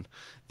everyone.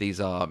 These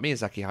are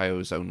Miyazaki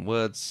Hayato's own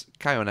words.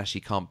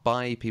 Kaonashi can't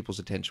buy people's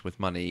attention with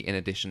money. In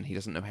addition, he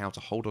doesn't know how to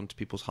hold on to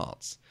people's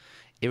hearts.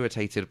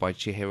 Irritated by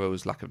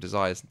Chihiro's lack of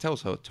desires and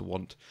tells her to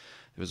want.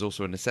 There is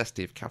also a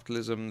necessity of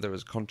capitalism. There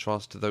is a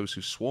contrast to those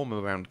who swarm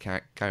around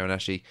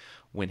Kaonashi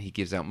when he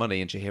gives out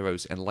money, and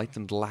Chihiro's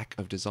enlightened lack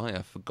of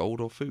desire for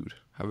gold or food.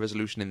 Her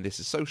resolution in this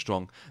is so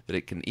strong that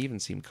it can even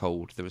seem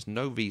cold. There is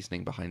no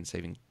reasoning behind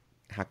saving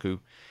Haku.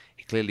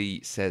 He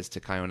clearly says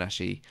to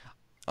Kaonashi,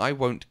 I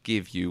won't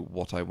give you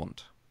what I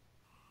want.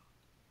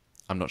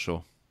 I'm not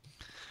sure.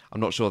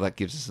 I'm not sure that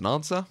gives us an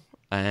answer,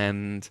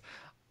 and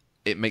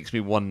it makes me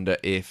wonder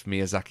if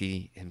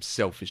Miyazaki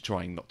himself is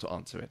trying not to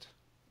answer it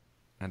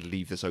and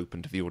leave this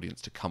open to the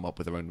audience to come up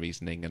with their own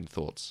reasoning and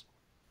thoughts.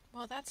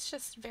 Well, that's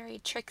just very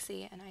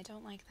tricksy, and I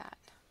don't like that.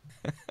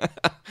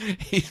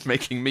 He's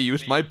making me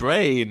use my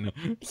brain.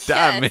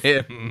 Damn Yes.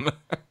 him.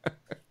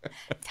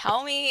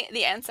 Tell me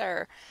the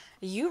answer.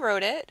 You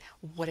wrote it.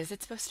 What is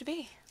it supposed to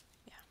be?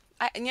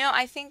 Yeah.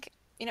 I think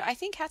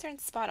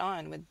Catheryn's spot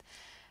on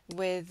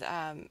with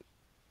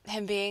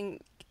him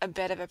being a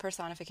bit of a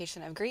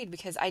personification of greed,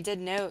 because I did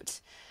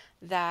note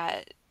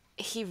that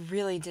he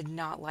really did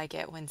not like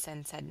it when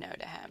Sin said no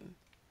to him.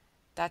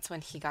 That's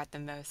when he got the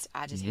most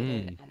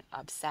agitated and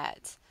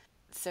upset.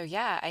 So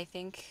yeah, I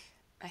think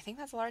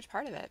that's a large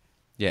part of it.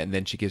 Yeah, and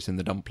then she gives him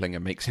the dumpling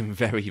and makes him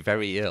very,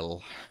 very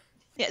ill.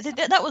 Yeah,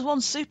 that was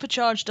one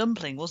supercharged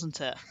dumpling,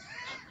 wasn't it?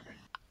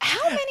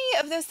 How many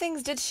of those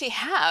things did she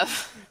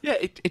have? Yeah,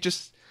 it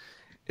just...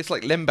 It's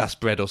like lembas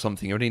bread or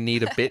something. You only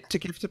need a bit to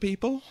give to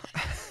people.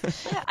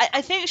 Yeah,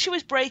 I think she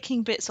was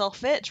breaking bits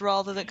off it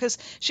rather than, because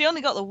she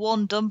only got the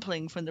one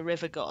dumpling from the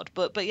river god.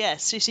 But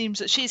yes, she seems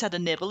that she's had a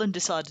nibble and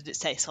decided it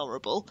tastes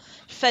horrible.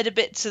 Fed a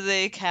bit to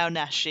the cow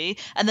Nashi,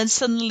 and then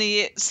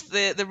suddenly it's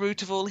the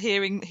root of all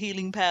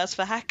healing powers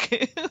for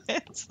Haku.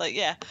 It's like,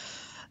 yeah,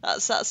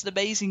 that's an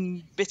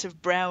amazing bit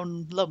of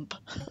brown lump.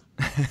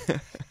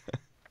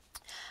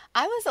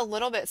 I was a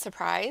little bit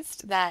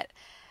surprised that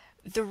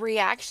the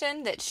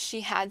reaction that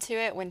she had to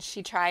it when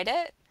she tried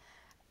it,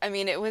 I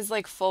mean, it was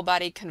like full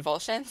body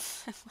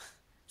convulsions.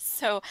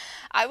 So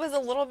I was a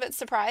little bit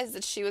surprised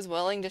that she was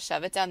willing to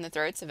shove it down the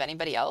throats of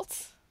anybody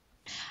else.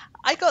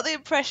 I got the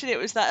impression it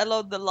was that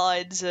along the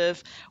lines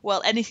of,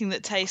 well, any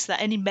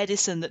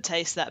medicine that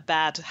tastes that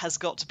bad has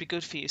got to be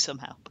good for you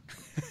somehow.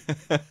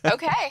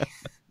 Okay.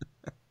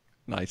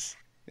 Nice.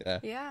 Yeah.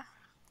 Yeah.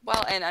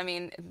 Well, and I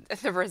mean,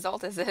 the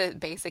result is that it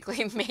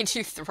basically made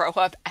you throw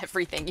up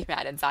everything you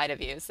had inside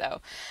of you. So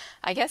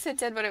I guess it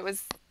did what it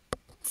was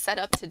set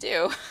up to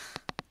do.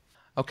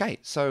 Okay,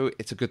 so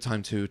it's a good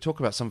time to talk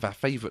about some of our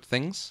favourite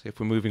things, if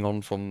we're moving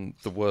on from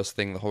the worst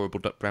thing, the horrible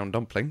brown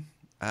dumpling.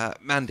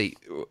 Mandy,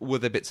 were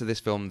there bits of this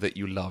film that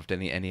you loved?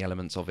 Any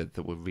elements of it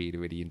that were really,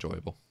 really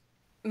enjoyable?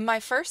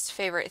 My first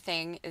favorite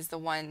thing is the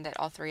one that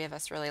all three of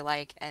us really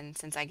like, and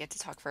since I get to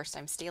talk first,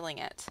 I'm stealing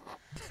it.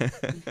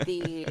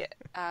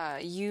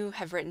 You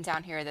have written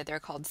down here that they're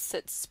called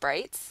soot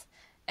sprites,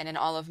 and in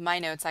all of my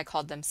notes I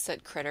called them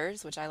soot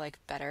critters, which I like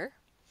better.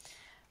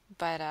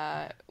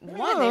 But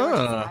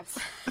one,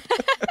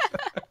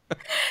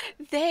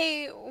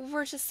 they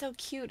were just so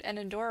cute and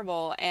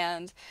adorable,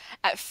 and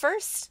at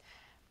first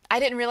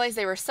I didn't realize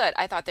they were soot.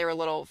 I thought they were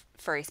little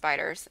furry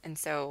spiders, and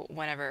so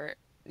whenever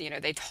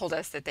they told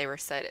us that they were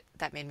soot,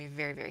 that made me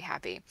very, very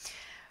happy.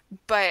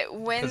 But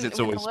Because it's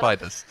always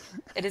spiders.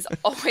 It is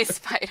always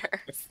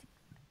spiders.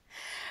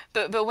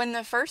 But when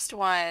the first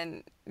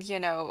one,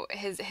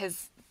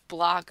 his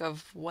block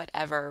of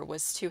whatever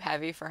was too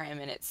heavy for him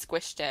and it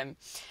squished him,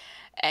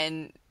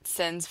 and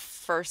Sin's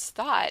first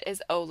thought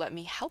is, oh, let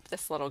me help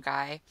this little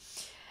guy.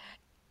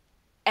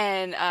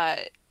 And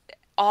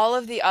all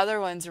of the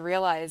other ones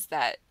realized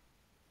that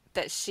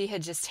she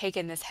had just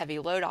taken this heavy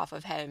load off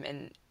of him,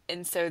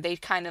 and so they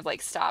kind of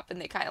like stop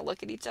and they kind of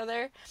look at each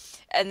other,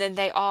 and then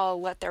they all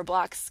let their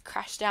blocks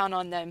crash down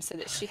on them so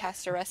that she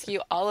has to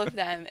rescue all of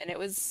them, and it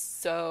was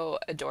so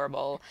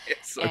adorable.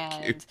 It's so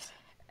cute.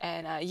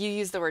 And you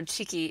use the word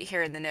cheeky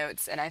here in the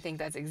notes, and I think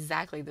that's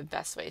exactly the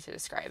best way to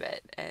describe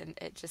it. And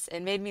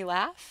it made me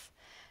laugh,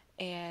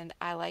 and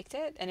I liked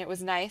it, and it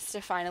was nice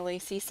to finally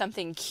see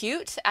something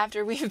cute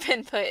after we've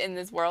been put in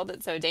this world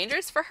that's so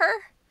dangerous for her.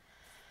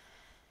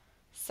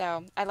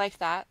 So I liked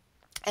that.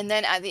 And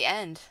then at the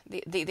end,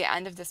 the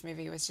end of this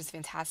movie was just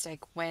fantastic.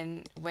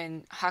 When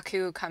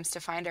Haku comes to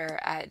find her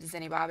at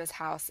Zenibaba's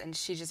house and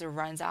she just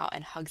runs out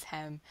and hugs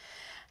him,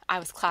 I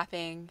was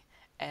clapping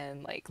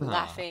and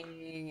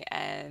laughing,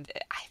 and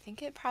I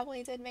think it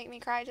probably did make me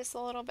cry just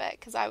a little bit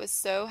because I was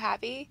so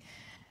happy.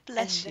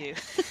 Bless you.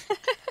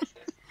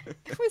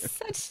 It was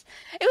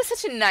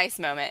such a nice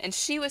moment, and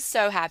she was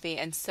so happy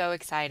and so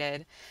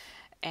excited.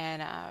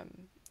 And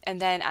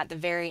then at the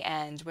very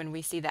end, when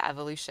we see the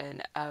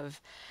evolution of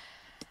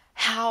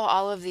how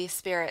all of these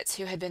spirits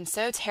who had been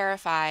so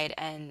terrified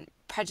and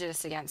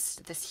prejudiced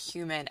against this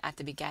human at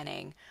the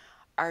beginning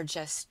are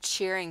just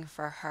cheering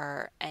for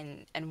her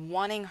and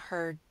wanting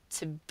her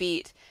to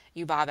beat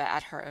Yubaba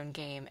at her own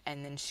game,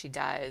 and then she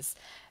does.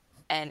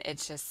 And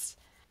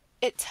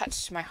it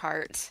touched my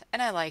heart,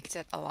 and I liked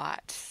it a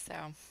lot. So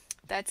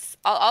that's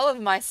all of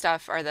my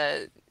stuff are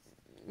the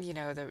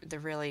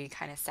really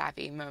kind of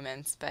sappy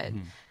moments, but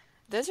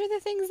those are the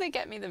things that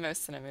get me the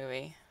most in a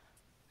movie.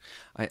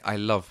 I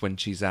love when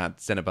she's at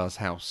Zeniba's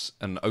house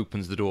and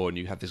opens the door and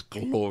you have this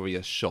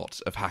glorious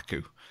shot of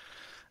Haku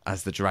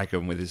as the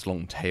dragon with his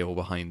long tail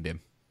behind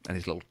him and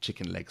his little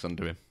chicken legs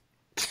under him.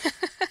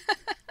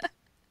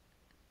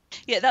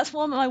 Yeah, that's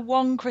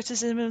one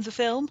criticism of the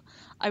film.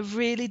 I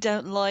really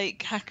don't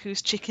like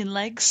Haku's chicken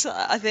legs.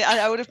 I think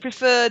I would have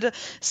preferred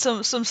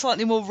some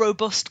slightly more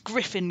robust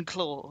griffin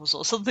claws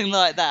or something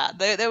like that.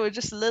 They were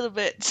just a little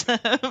bit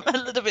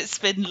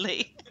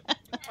spindly.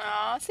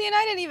 Oh, see, and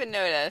I didn't even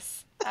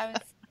notice.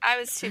 I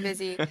was too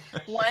busy,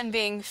 one,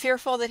 being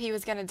fearful that he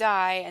was going to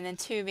die, and then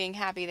two, being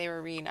happy they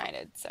were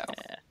reunited. So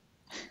yeah.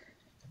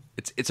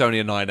 It's only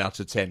a 9 out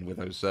of 10 with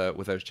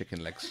those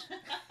chicken legs.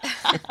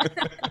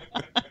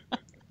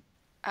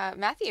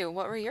 Matthew,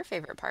 what were your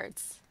favorite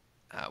parts?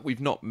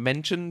 We've not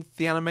mentioned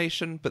the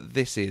animation, but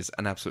this is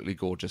an absolutely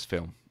gorgeous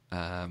film.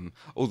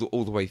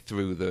 all the way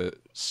through the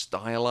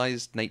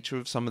stylized nature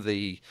of some of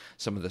the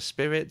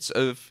spirits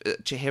of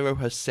Chihiro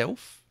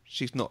herself.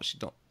 She's not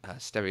a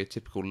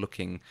stereotypical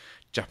looking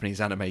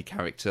Japanese anime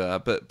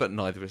character, but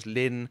neither is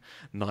Lin,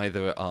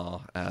 neither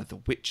are the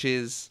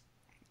witches,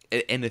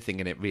 anything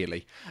in it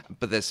really.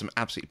 But there's some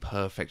absolutely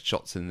perfect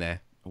shots in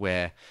there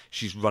where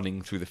she's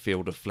running through the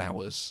field of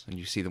flowers and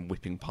you see them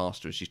whipping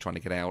past her as she's trying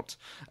to get out.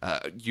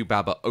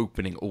 Yubaba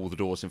opening all the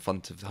doors in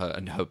front of her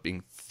and her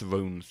being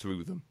thrown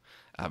through them.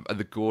 And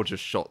the gorgeous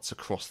shots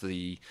across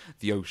the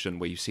ocean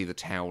where you see the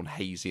town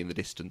hazy in the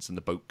distance and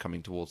the boat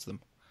coming towards them.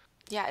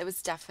 Yeah, it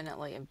was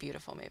definitely a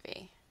beautiful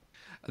movie.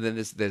 And then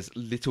there's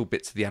little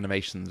bits of the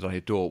animation that I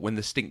adore. When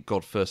the stink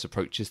god first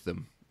approaches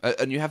them,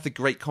 and you have the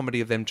great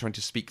comedy of them trying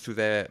to speak through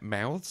their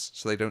mouths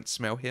so they don't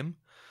smell him.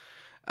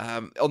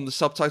 On the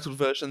subtitled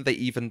version, they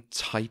even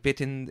type it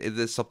in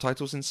the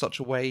subtitles in such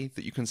a way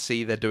that you can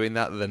see they're doing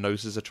that their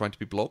noses are trying to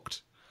be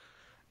blocked.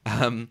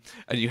 And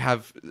you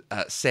have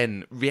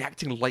Sen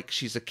reacting like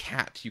she's a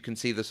cat. You can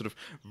see the sort of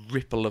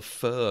ripple of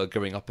fur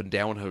going up and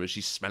down her as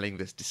she's smelling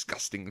this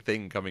disgusting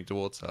thing coming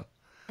towards her.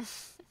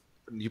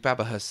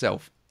 Yubaba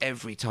herself,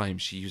 every time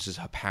she uses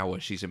her power,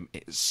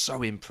 it's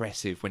so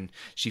impressive when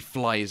she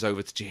flies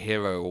over to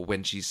Chihiro or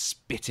when she's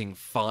spitting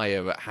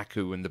fire at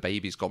Haku and the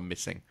baby's gone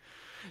missing.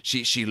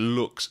 She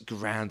looks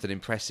grand and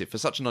impressive for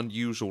such an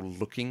unusual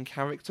looking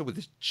character with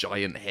this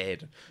giant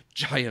head,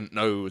 giant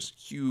nose,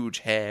 huge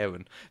hair,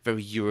 and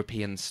very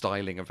European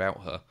styling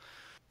about her.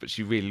 But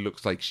she really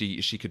looks like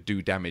she could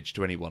do damage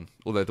to anyone.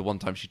 Although the one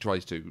time she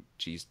tries to,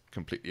 she's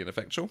completely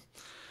ineffectual.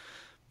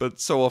 But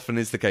so often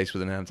is the case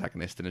with an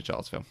antagonist in a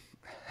child's film.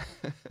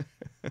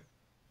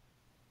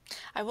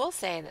 I will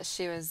say that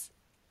she was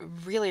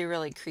really,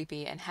 really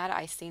creepy, and had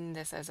I seen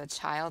this as a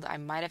child, I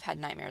might have had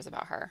nightmares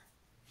about her.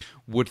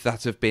 Would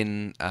that have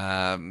been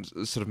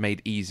sort of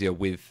made easier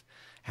with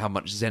how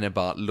much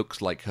Zenobart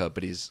looks like her,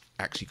 but is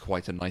actually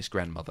quite a nice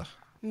grandmother?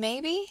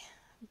 Maybe,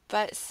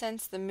 but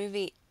since the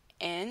movie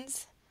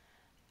ends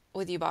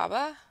with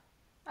Yubaba,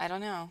 I don't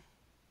know.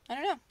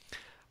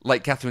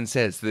 Like Catherine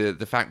says,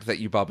 the fact that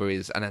Yubaba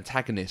is an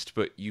antagonist,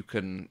 but you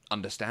can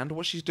understand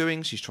what she's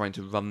doing. She's trying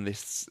to run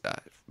this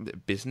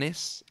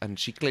business, and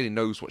she clearly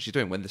knows what she's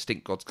doing. When the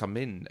stink gods come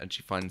in and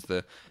she finds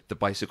the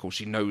bicycle,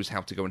 she knows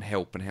how to go and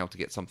help and how to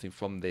get something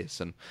from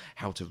this and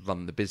how to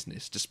run the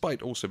business,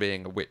 despite also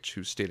being a witch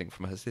who's stealing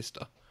from her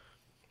sister.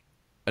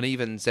 And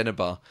even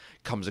Zenoba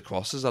comes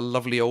across as a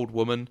lovely old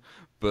woman,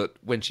 but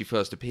when she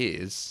first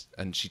appears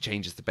and she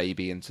changes the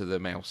baby into the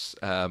mouse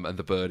and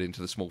the bird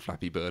into the small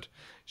flappy bird,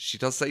 she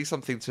does say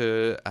something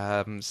to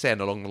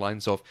Sen along the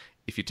lines of,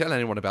 "If you tell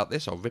anyone about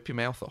this, I'll rip your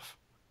mouth off."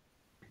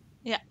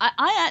 Yeah,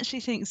 I actually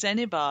think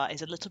Zenibar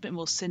is a little bit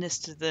more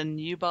sinister than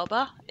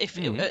Yubaba.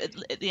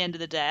 At the end of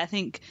the day, I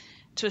think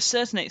to a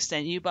certain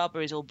extent,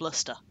 Yubaba is all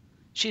bluster.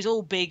 She's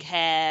all big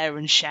hair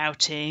and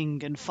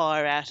shouting and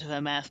fire out of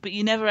her mouth, but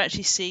you never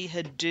actually see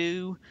her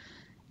do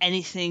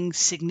anything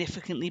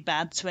significantly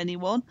bad to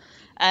anyone.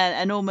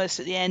 And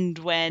almost at the end,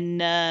 when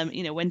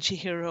when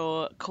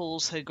Chihiro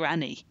calls her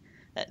granny,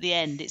 at the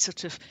end,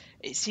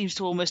 it seems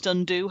to almost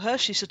undo her.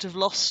 She sort of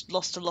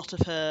lost a lot of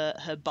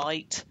her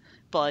bite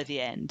by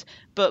the end.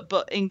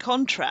 But in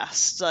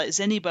contrast, like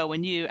Zeniba,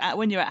 when you're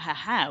at her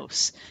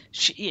house,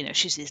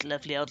 she's this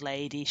lovely old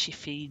lady. She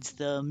feeds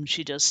them.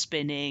 She does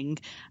spinning.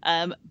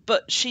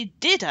 But she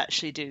did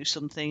actually do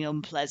something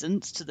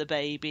unpleasant to the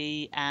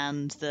baby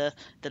and the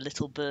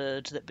little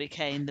bird that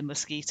became the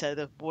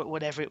mosquito,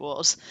 whatever it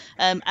was.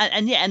 And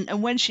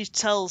when she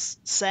tells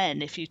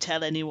Sen, "If you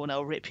tell anyone,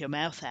 I'll rip your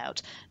mouth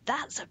out,"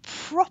 that's a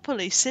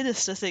properly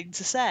sinister thing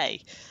to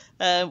say.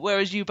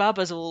 Whereas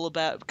Yubaba's all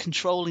about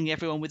controlling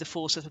everyone with the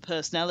force of her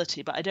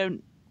personality, but I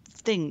don't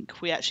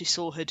think we actually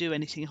saw her do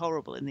anything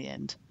horrible in the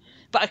end.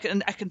 But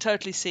I can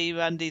totally see,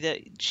 Randy, that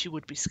she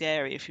would be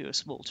scary if you were a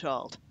small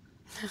child.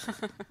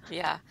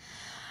 Yeah.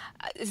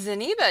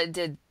 Zeniba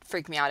did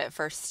freak me out at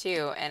first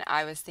too, and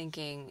I was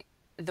thinking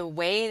the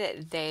way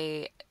that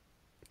they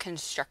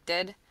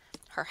constructed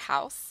her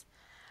house,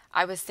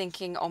 I was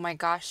thinking, oh my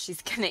gosh,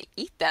 she's gonna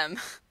eat them.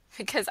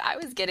 Because I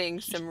was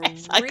getting some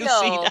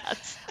real,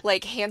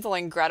 like, Hansel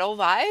and Gretel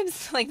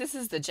vibes. Like, this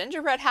is the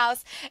gingerbread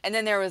house. And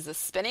then there was a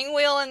spinning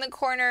wheel in the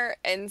corner.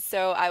 And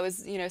so I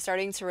was,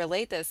 starting to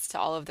relate this to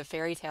all of the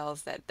fairy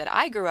tales that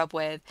I grew up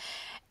with.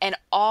 And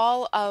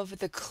all of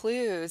the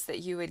clues that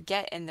you would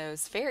get in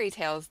those fairy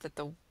tales that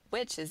the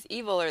witch is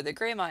evil or the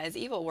grandma is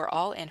evil were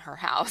all in her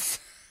house.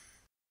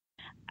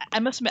 I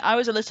must admit, I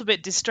was a little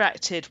bit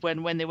distracted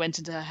when they went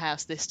into her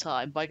house this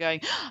time by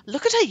going,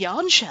 "Look at her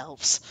yarn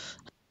shelves."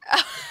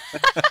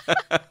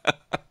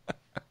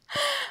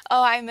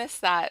 Oh, I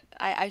missed that.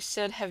 I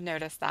should have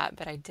noticed that,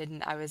 but I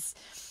didn't. I was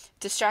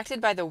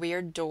distracted by the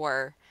weird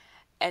door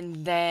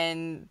and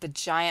then the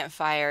giant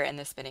fire and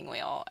the spinning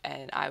wheel,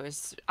 and I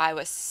was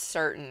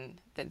certain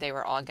that they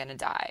were all going to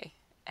die.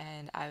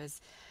 And I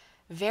was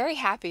very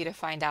happy to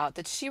find out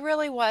that she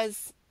really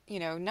was,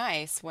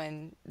 nice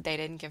when they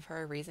didn't give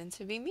her a reason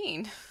to be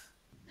mean.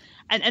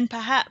 And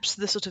perhaps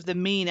the sort of the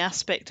mean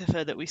aspect of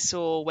her that we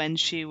saw when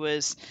she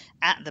was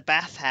at the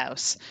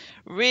bathhouse,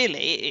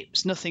 really it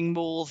was nothing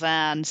more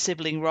than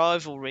sibling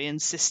rivalry and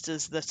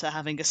sisters that are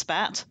having a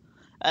spat,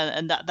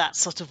 and that's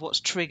sort of what's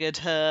triggered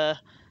her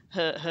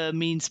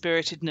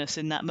mean-spiritedness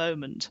in that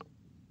moment.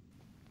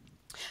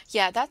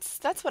 Yeah,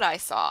 that's what I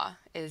saw.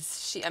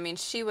 Is she? I mean,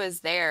 she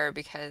was there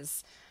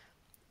because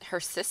her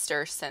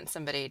sister sent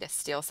somebody to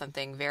steal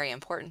something very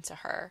important to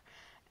her.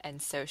 And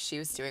so she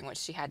was doing what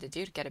she had to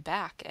do to get it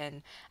back.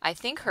 And I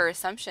think her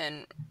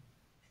assumption,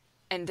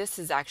 and this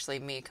is actually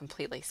me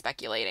completely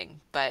speculating,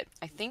 but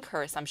I think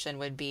her assumption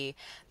would be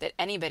that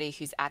anybody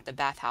who's at the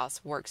bathhouse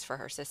works for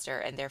her sister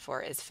and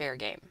therefore is fair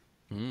game.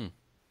 Mm.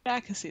 Yeah, I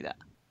can see that.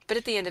 But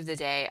at the end of the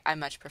day, I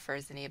much prefer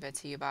Zeniba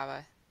to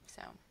Yubaba.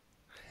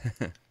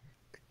 So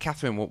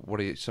Cathryn, what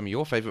are some of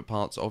your favourite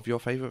parts of your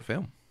favourite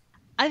film?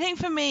 I think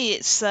for me,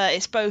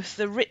 it's both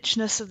the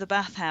richness of the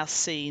bathhouse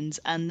scenes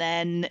and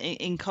then,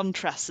 in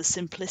contrast, the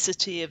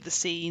simplicity of the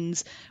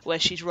scenes where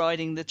she's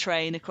riding the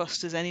train across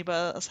to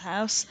Zeniba's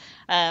house.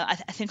 I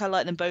think I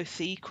like them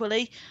both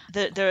equally.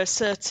 There are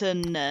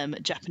certain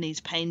Japanese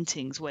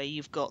paintings where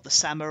you've got the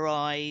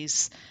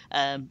samurai's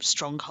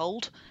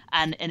stronghold,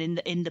 and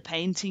in the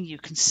painting you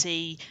can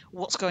see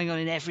what's going on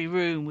in every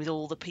room with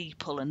all the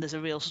people, and there's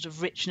a real sort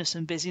of richness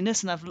and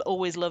busyness, and I've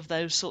always loved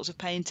those sorts of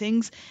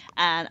paintings.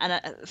 And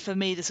for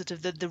me, the sort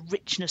of the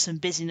richness and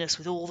busyness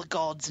with all the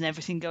gods and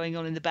everything going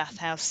on in the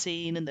bathhouse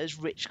scene and those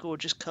rich,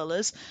 gorgeous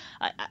colours,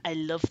 I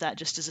love that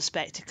just as a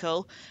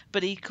spectacle.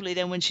 But equally,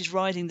 then when she's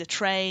riding the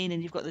train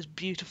and you've got this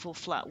beautiful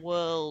flat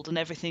world and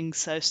everything's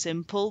so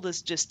simple,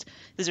 there's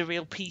a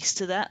real peace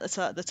to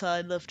that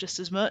I love just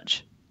as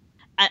much.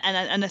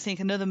 And I think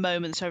another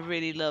moment that I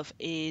really love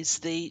is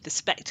the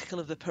spectacle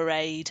of the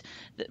parade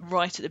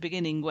right at the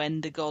beginning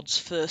when the gods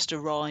first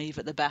arrive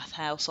at the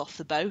bathhouse off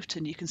the boat,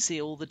 and you can see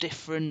all the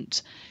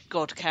different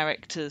god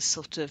characters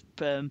sort of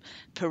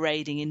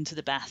parading into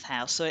the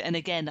bathhouse. So, and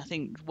again, I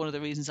think one of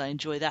the reasons I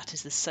enjoy that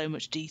is there's so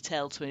much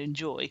detail to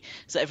enjoy.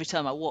 So every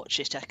time I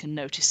watch it, I can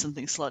notice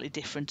something slightly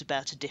different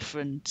about a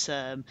different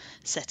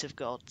set of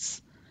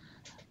gods.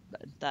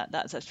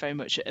 That's very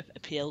much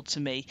appealed to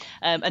me.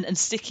 And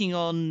sticking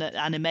on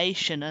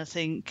animation, I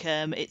think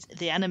it's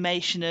the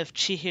animation of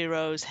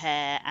Chihiro's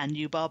hair and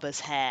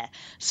Yubaba's hair.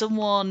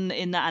 Someone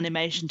in that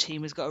animation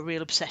team has got a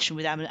real obsession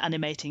with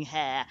animating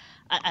hair,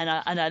 and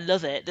I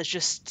love it. There's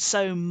just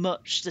so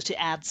much that it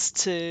adds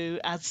to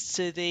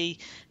the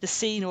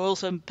scene, or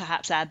also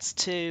perhaps adds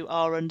to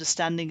our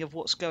understanding of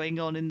what's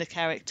going on in the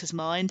character's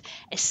mind,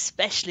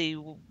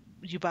 especially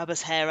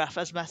Yubaba's hair,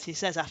 as Matthew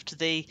says,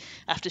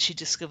 after she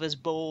discovers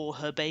Bo,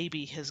 her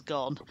baby, has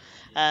gone.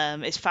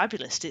 It's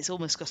fabulous. It's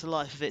almost got a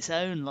life of its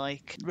own,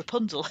 like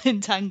Rapunzel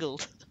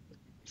entangled.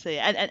 So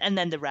yeah, and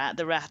then the rat,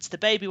 the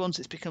baby once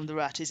it's become the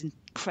rat is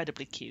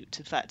incredibly cute.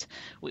 In fact,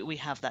 we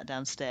have that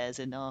downstairs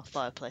in our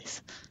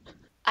fireplace.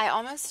 I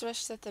almost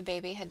wish that the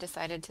baby had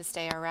decided to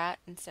stay a rat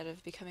instead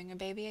of becoming a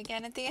baby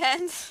again at the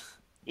end.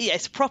 Yeah,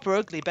 it's a proper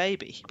ugly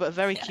baby, but a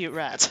very Yeah. cute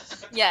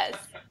rat. Yes.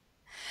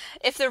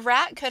 If the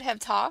rat could have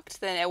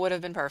talked, then it would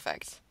have been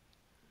perfect.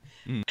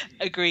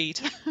 Agreed.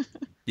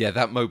 Yeah,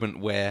 that moment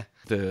where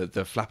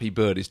the flappy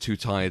bird is too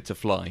tired to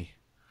fly,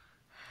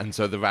 and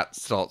so the rat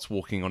starts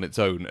walking on its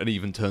own and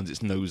even turns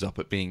its nose up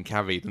at being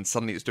carried, and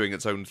suddenly it's doing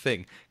its own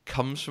thing,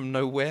 comes from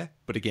nowhere,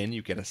 but again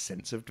you get a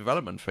sense of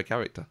development for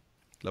character.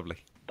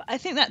 Lovely. But I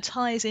think that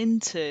ties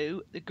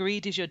into the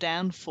greed is your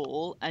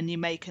downfall, and you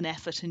make an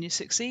effort and you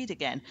succeed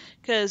again.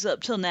 Because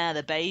up till now,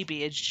 the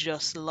baby is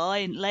just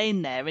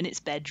laying there in its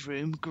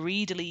bedroom,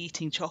 greedily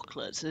eating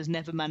chocolates, and has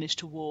never managed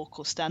to walk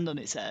or stand on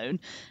its own.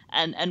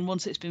 And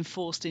once it's been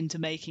forced into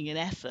making an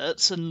effort,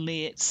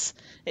 suddenly its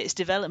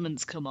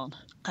developments come on,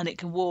 and it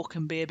can walk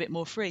and be a bit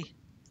more free.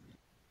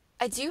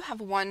 I do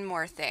have one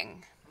more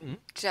thing,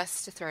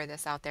 just to throw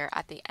this out there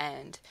at the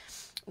end.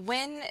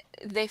 When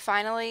they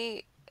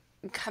finally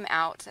come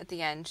out at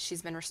the end,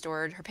 she's been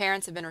restored, her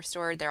parents have been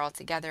restored, they're all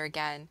together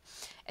again,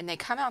 and they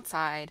come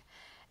outside,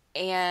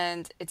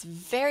 and it's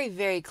very,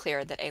 very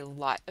clear that a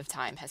lot of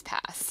time has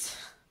passed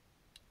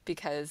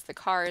because the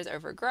car is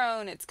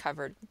overgrown, it's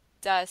covered with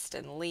dust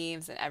and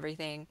leaves and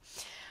everything.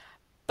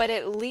 But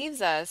it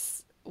leaves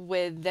us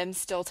with them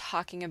still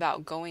talking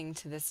about going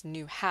to this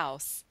new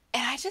house.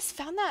 And I just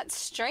found that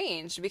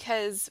strange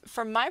because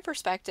from my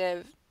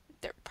perspective,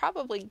 they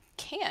probably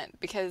can't,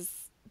 because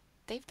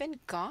they've been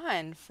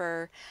gone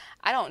for,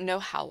 I don't know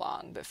how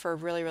long, but for a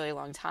really, really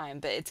long time.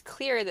 But it's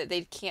clear that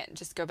they can't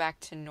just go back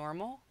to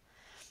normal.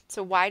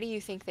 So why do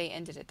you think they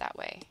ended it that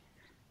way?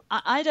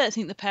 I don't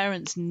think the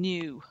parents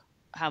knew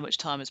how much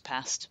time has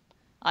passed.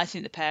 I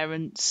think the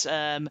parents,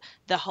 the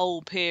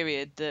whole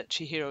period that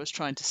Chihiro was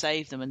trying to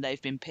save them and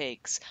they've been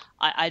pigs,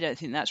 I don't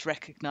think that's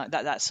recognised,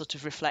 that's sort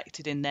of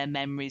reflected in their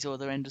memories or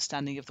their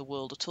understanding of the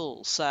world at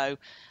all. So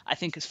I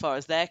think as far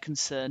as they're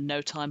concerned,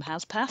 no time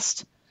has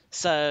passed.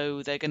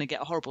 So they're going to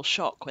get a horrible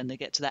shock when they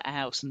get to that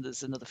house and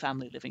there's another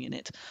family living in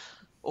it.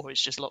 Or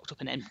it's just locked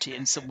up and empty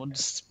and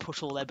someone's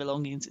put all their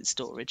belongings in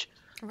storage.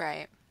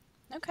 Right.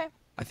 Okay.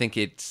 I think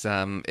it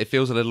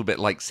feels a little bit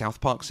like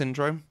South Park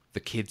syndrome. The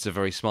kids are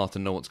very smart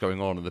and know what's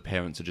going on, and the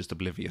parents are just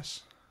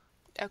oblivious.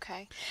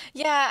 Okay.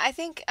 Yeah,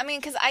 I mean,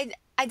 because I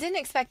didn't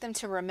expect them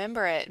to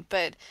remember it,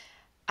 but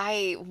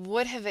I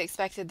would have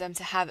expected them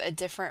to have a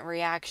different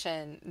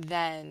reaction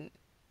than,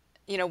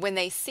 when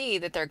they see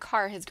that their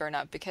car has grown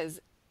up, because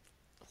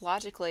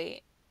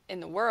logically in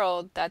the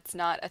world, that's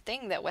not a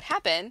thing that would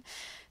happen.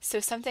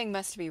 So something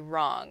must be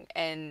wrong.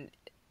 And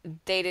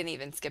they didn't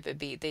even skip a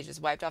beat. They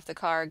just wiped off the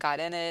car, got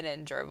in it,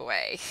 and drove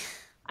away.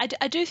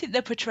 I do think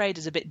they're portrayed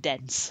as a bit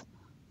dense.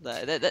 Though.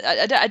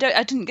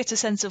 I didn't get a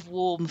sense of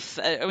warmth.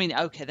 I mean,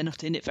 okay, they're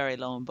not in it very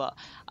long, but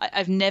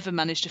I've never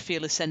managed to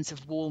feel a sense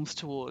of warmth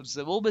towards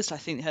them. Almost, I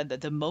think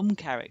the mum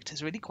character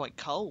is really quite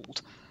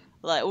cold.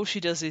 Like, all she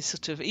does is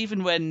sort of,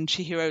 even when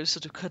Chihiro's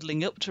sort of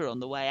cuddling up to her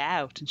on the way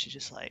out, and she's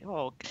just like,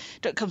 oh,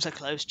 don't come so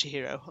close,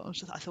 Chihiro.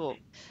 I thought,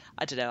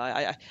 I don't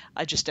know,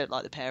 I just don't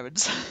like the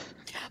parents.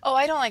 Oh,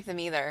 I don't like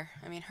them either.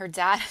 I mean, her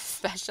dad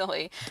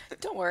especially.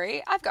 Don't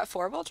worry, I've got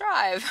four-wheel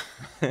drive.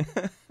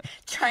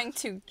 Trying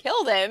to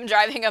kill them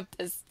driving up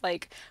this,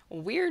 like,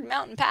 weird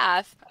mountain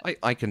path.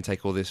 I can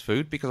take all this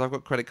food because I've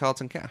got credit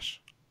cards and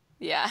cash.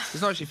 Yeah.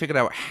 He's not actually figured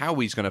out how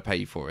he's going to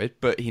pay for it,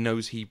 but he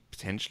knows he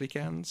potentially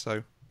can,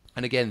 so...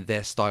 And again,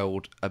 they're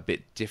styled a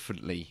bit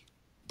differently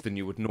than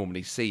you would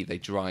normally see. They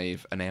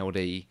drive an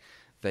Audi,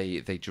 they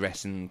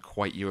dress in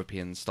quite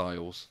European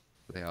styles.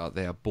 They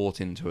are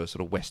bought into a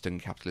sort of Western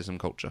capitalism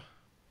culture.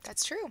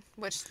 That's true,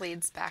 which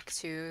leads back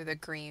to the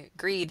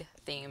greed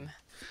theme.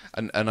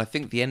 And I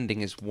think the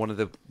ending is one of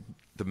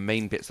the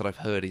main bits that I've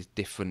heard is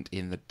different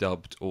in the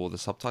dubbed or the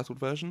subtitled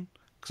version.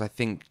 Because I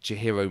think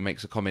Chihiro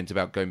makes a comment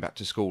about going back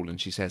to school,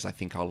 and she says, I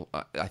think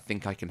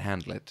I can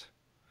handle it.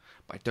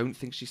 But I don't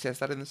think she says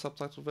that in the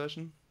subtitled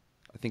version.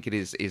 I think it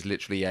is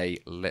literally a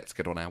let's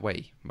get on our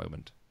way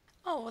moment.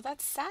 Oh, well,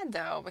 that's sad,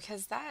 though,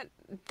 because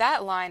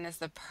that line is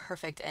the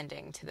perfect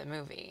ending to the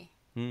movie.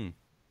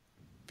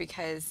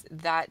 Because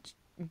that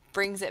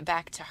brings it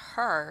back to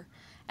her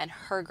and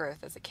her growth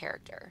as a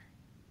character.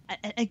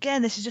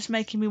 Again, this is just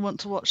making me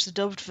want to watch the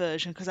dubbed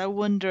version, because I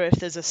wonder if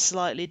there's a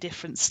slightly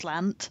different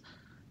slant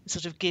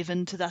sort of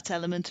given to that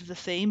element of the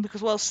theme,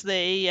 because whilst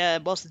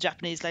the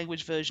Japanese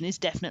language version is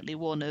definitely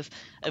one of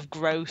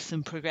growth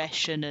and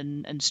progression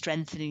and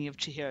strengthening of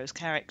Chihiro's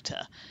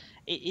character,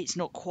 it's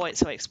not quite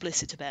so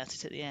explicit about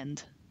it at the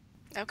end.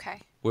 Okay.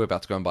 We're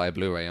about to go and buy a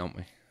Blu-ray, aren't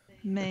we?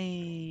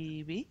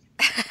 Maybe.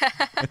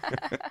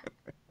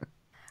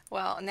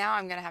 Well, now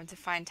I'm going to have to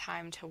find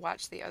time to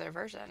watch the other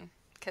version,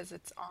 because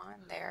it's on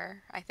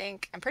there, I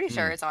think. I'm pretty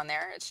sure it's on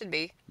there. It should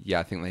be.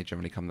 Yeah, I think they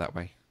generally come that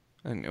way.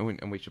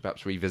 And we should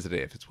perhaps revisit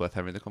it if it's worth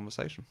having the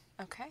conversation.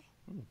 Okay.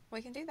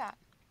 We can do that.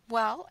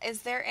 Well,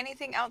 is there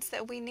anything else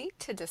that we need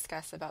to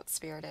discuss about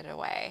Spirited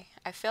Away?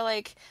 I feel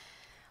like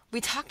we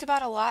talked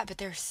about a lot, but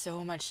there's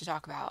so much to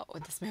talk about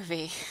with this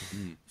movie.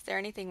 Is there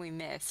anything we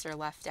missed or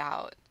left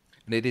out?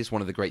 And it is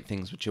one of the great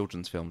things with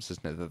children's films,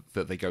 isn't it,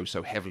 that they go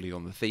so heavily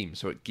on the theme,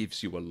 so it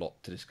gives you a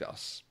lot to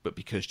discuss. But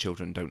because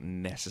children don't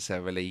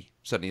necessarily,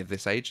 certainly at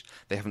this age,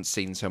 they haven't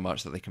seen so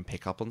much that they can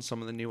pick up on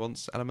some of the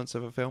nuanced elements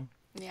of a film.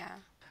 Yeah.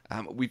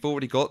 We've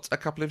already got a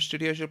couple of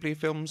Studio Ghibli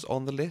films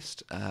on the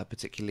list,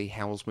 particularly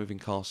Howl's Moving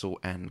Castle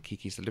and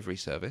Kiki's Delivery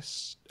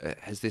Service.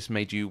 Has this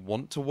made you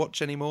want to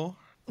watch any more?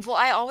 Well,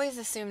 I always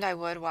assumed I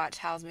would watch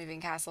Howl's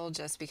Moving Castle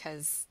just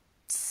because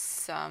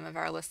some of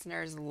our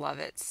listeners love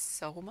it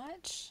so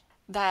much.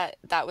 That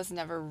was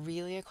never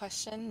really a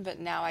question, but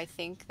now I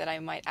think that I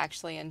might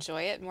actually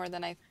enjoy it more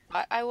than I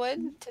thought I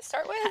would to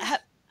start with.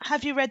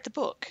 Have you read the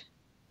book?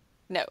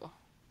 No.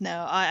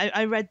 No,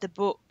 I read the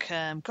book,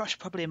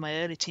 probably in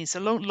my early teens, so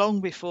long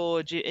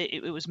before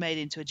it was made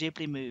into a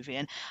Ghibli movie,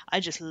 and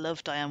I just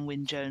love Diane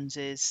Wynne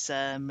Jones's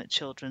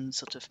children's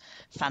sort of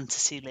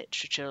fantasy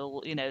literature.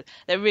 You know,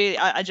 they're really.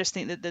 I just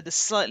think that there's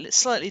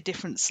slightly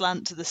different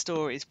slant to the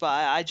stories, but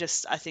I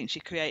think she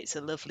creates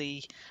a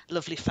lovely,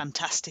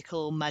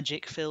 fantastical,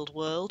 magic-filled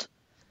world.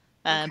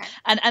 Okay.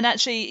 And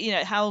actually,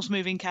 Howl's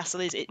Moving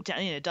Castle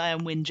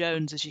Diane Wynne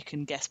Jones, as you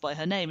can guess by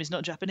her name, is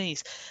not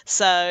Japanese.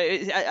 So,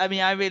 I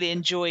mean, I really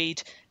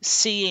enjoyed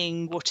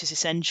seeing what is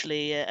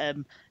essentially, a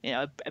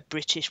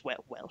British,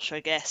 Welsh, I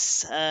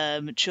guess,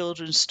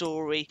 children's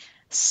story,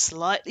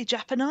 slightly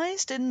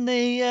Japanized in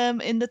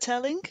the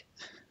telling. Okay.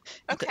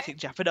 I don't think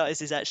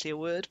Japanized is actually a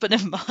word, but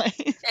never mind.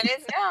 It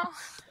is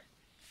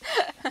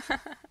now.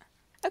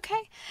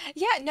 Okay.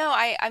 Yeah, no,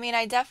 I mean,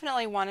 I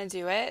definitely want to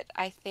do it.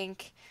 I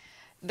think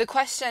the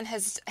question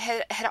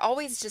had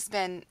always just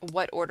been,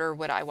 what order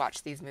would I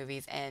watch these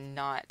movies in,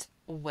 not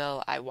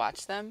will I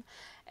watch them?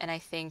 And I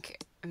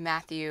think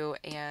Matthew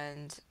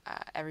and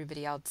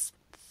everybody else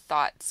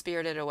thought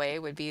Spirited Away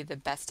would be the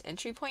best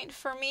entry point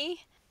for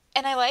me.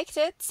 And I liked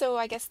it, so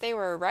I guess they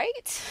were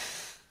right.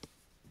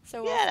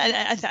 So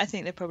yeah, I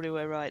think they probably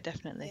were right,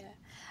 definitely.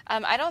 Yeah.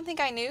 I don't think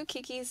I knew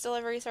Kiki's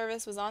Delivery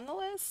Service was on the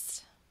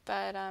list,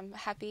 but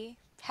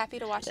happy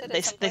to watch it.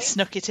 They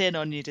snuck it in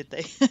on you, did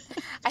they?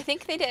 I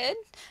think they did,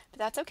 but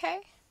that's okay.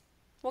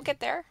 We'll get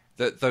there.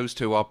 Those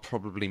two are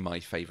probably my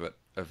favourite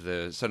of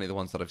certainly the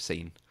ones that I've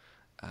seen.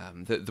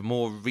 The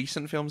more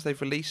recent films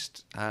they've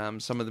released,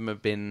 some of them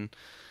have been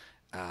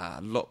a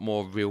lot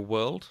more real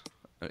world.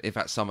 In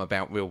fact, some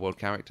about real world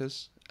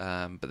characters.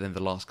 But then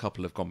the last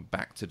couple have gone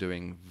back to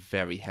doing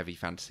very heavy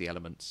fantasy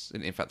elements.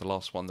 In fact, the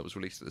last one that was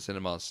released at the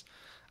cinemas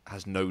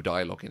has no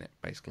dialogue in it,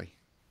 basically.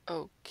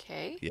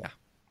 Okay. Yeah.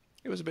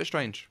 It was a bit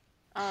strange.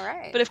 All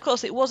right. But of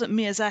course, it wasn't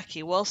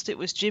Miyazaki. Whilst it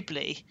was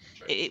Ghibli,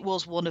 it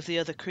was one of the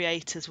other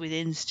creators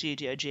within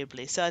Studio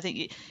Ghibli. So I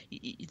think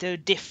there are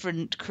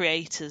different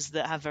creators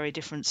that have very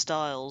different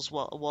styles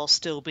while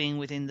still being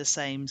within the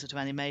same sort of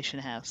animation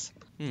house.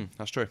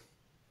 That's true.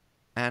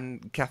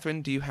 And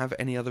Cathryn, do you have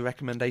any other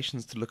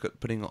recommendations to look at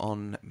putting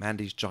on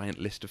Mandy's giant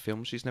list of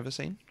films she's never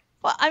seen?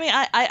 Well, I mean,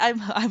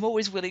 I'm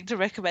always willing to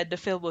recommend a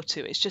film or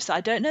two. It's just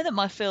I don't know that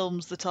my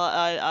films that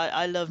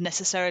I love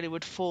necessarily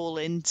would fall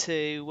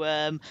into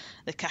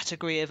the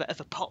category of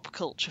a pop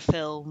culture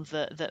film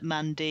that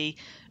Mandy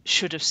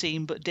should have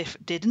seen but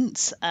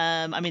didn't.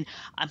 I mean,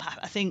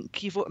 I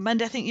think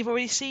Mandy, I think you've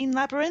already seen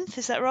Labyrinth.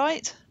 Is that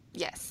right?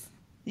 Yes.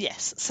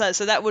 Yes, so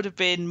that would have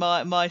been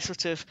my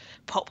sort of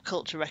pop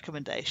culture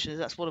recommendation.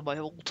 That's one of my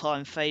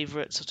all-time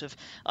favourite sort of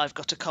I've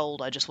got a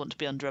cold, I just want to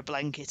be under a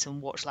blanket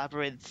and watch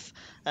Labyrinth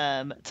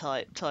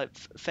type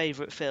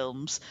favourite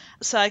films.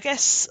 So I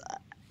guess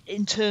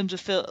in terms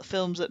of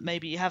films that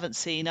maybe you haven't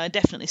seen, I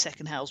definitely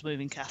second Howl's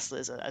Moving Castle,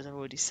 as I've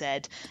already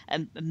said,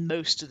 and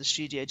most of the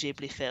Studio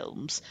Ghibli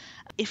films.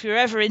 If you're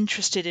ever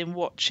interested in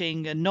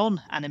watching a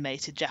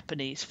non-animated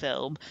Japanese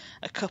film,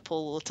 a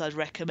couple that I'd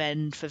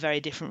recommend for very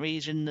different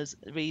reasons.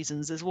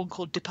 There's one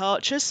called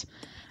Departures,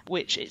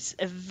 which it's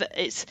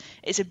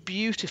a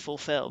beautiful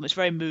film. It's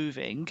very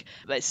moving,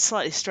 but it's a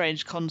slightly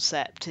strange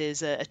concept.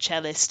 Is a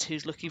cellist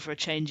who's looking for a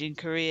change in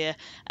career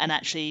and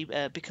actually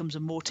becomes a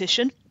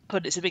mortician.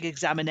 But it's a big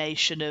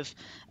examination of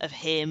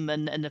him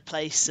and the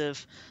place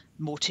of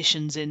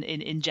morticians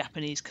in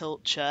Japanese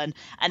culture, and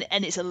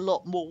it's a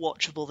lot more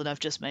watchable than I've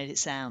just made it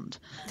sound.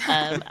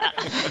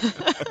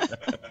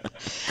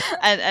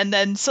 And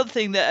then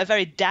something that a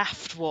very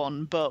daft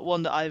one, but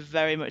one that I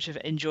very much have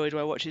enjoyed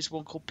when I watch, is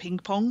one called Ping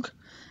Pong,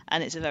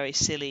 and it's a very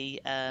silly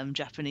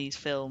Japanese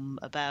film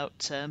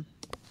about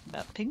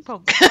ping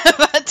pong,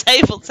 about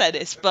table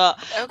tennis, but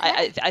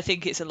Okay. I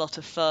think it's a lot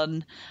of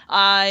fun.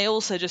 I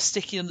also, just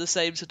sticking on the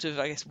same sort of,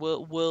 I guess,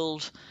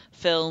 world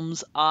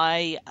films,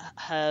 I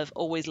have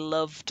always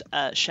loved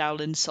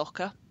Shaolin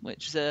Soccer,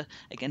 which is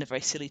again a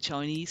very silly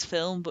Chinese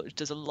film, but it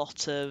does a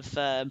lot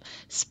of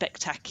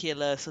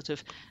spectacular sort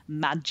of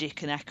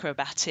magic and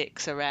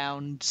acrobatics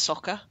around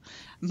soccer.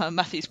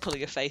 Matthew's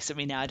pulling a face at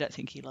me now. I don't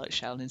think he likes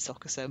Shaolin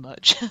Soccer so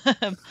much.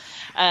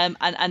 And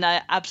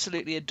I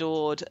absolutely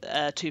adored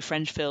two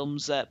French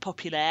films,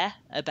 Populaire,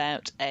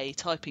 about a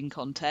typing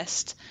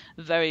contest.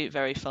 Very,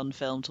 very fun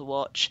film to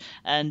watch.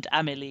 And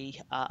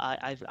Amélie,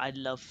 I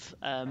love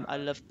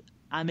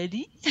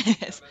Amélie.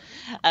 Yes.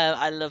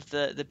 I love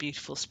the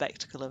beautiful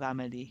spectacle of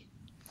Amélie.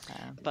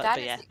 That But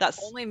is yeah, the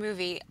that's. only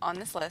movie on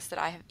this list that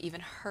I have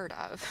even heard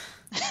of.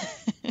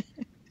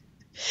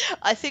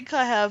 I think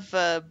I have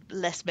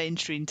less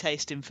mainstream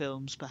taste in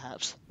films,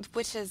 perhaps.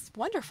 Which is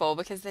wonderful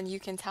because then you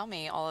can tell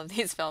me all of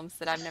these films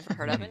that I've never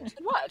heard of and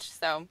should watch.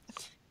 So,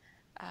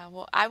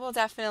 well, I will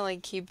definitely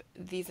keep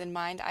these in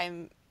mind.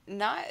 I'm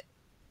not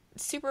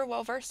super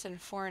well versed in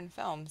foreign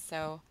films,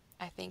 so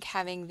I think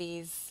having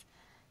these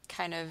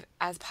kind of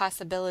as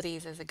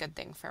possibilities is a good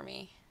thing for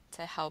me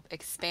to help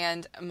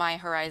expand my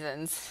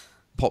horizons.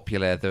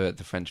 Populaire, the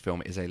French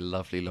film, is a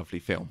lovely, lovely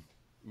film.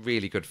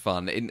 Really good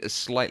fun,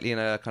 slightly in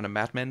a kind of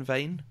Mad Men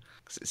vein,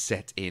 because it's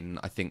set in,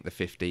 I think, the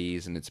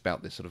 50s, and it's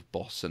about this sort of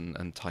boss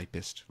and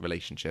typist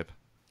relationship.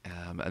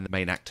 And the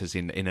main actor's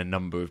in a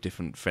number of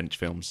different French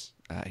films.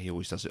 He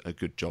always does a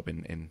good job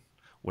in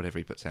whatever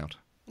he puts out.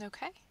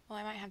 Okay. Well,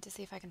 I might have to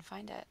see if I can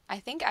find it. I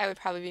think I would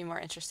probably be more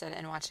interested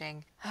in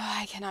watching. Oh,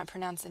 I cannot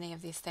pronounce any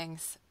of these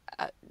things.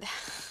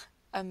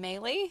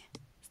 Amélie?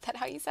 Is that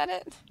how you said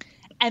it?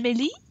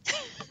 Emily?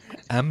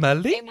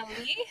 Amélie?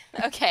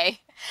 Amélie? Okay.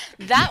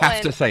 You That have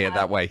one. to say it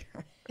that way.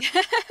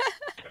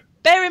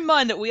 Bear in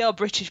mind that we are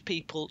British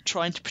people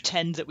trying to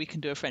pretend that we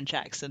can do a French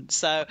accent,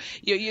 so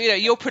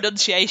your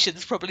pronunciation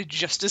is probably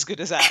just as good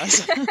as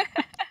ours.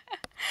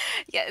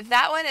 Yeah,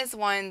 that one is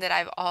one that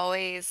I've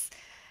always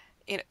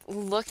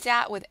looked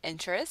at with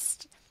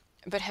interest,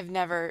 but have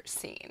never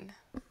seen.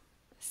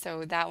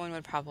 So that one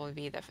would probably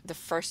be the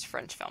first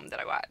French film that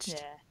I watched.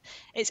 Yeah,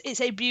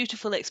 it's a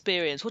beautiful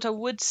experience. What I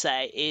would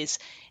say is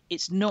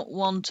it's not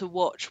one to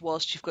watch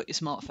whilst you've got your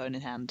smartphone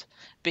in hand,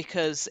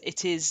 because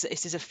it is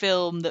a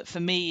film that for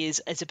me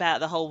is about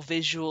the whole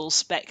visual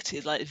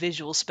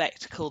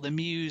spectacle, the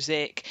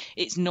music.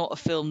 It's not a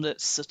film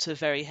that's sort of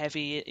very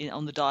heavy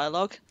on the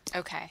dialogue.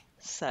 Okay.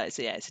 So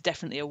it's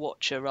definitely a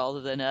watcher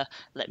rather than a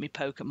let me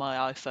poke at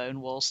my iPhone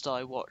whilst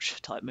I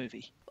watch type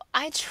movie.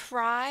 I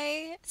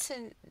try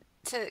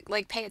to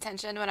like pay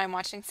attention when I'm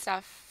watching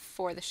stuff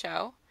for the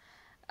show.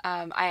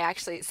 I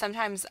actually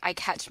sometimes I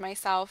catch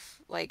myself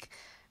like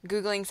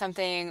Googling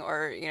something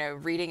or,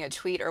 reading a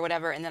tweet or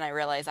whatever, and then I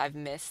realize I've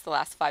missed the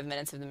last 5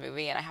 minutes of the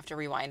movie and I have to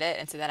rewind it.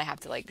 And so then I have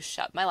to like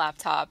shut my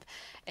laptop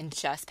and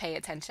just pay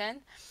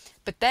attention.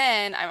 But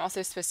then I'm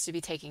also supposed to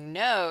be taking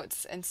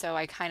notes. And so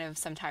I kind of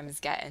sometimes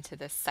get into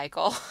this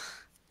cycle.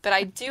 But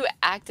I do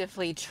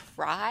actively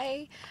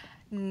try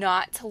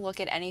not to look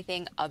at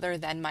anything other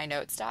than my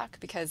note stock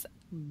because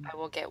I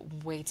will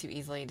get way too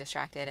easily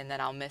distracted and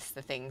then I'll miss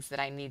the things that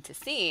I need to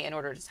see in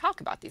order to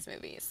talk about these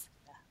movies.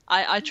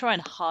 I try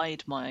and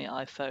hide my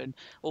iPhone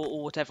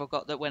or whatever I've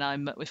got that when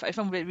if I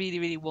really,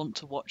 really want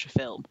to watch a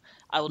film,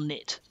 I will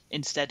knit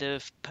instead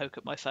of poke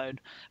at my phone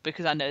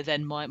because I know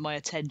then my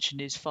attention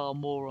is far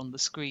more on the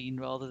screen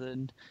rather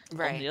than on the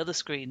Right. other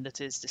screen that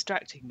is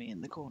distracting me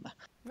in the corner.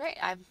 Right.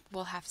 I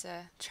will have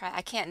to try.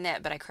 I can't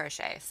knit, but I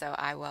crochet. So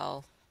I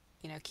will,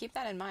 keep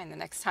that in mind the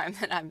next time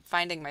that I'm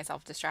finding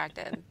myself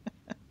distracted.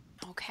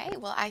 Okay.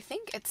 Well, I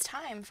think it's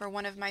time for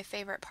one of my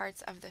favorite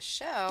parts of the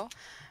show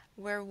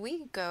where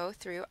we go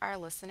through our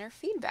listener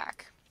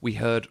feedback. We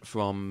heard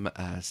from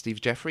Steve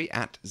Jeffrey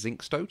at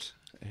Zinkstote,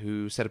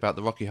 who said about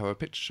the Rocky Horror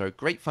Picture Show,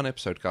 great fun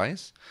episode,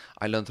 guys.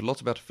 I learned a lot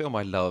about a film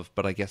I love,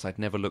 but I guess I'd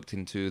never looked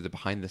into the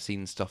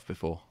behind-the-scenes stuff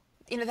before.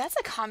 That's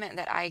a comment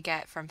that I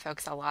get from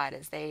folks a lot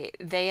is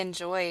they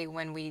enjoy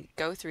when we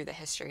go through the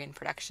history and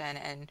production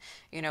and,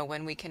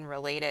 when we can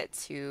relate it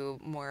to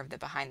more of the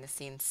behind the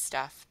scenes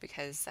stuff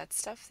because that's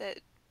stuff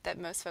that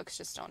most folks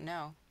just don't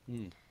know.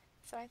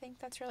 So I think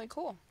that's really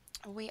cool.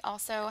 We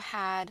also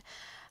had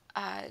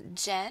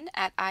Jen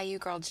at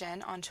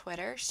IUGirlJen on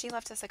Twitter. She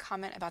left us a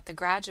comment about the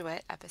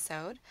Graduate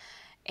episode.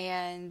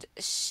 And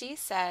she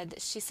said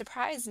she's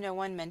surprised no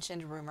one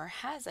mentioned Rumor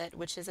Has It,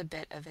 which is a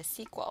bit of a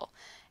sequel.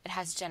 It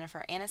has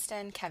Jennifer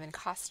Aniston, Kevin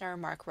Costner,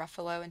 Mark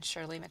Ruffalo, and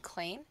Shirley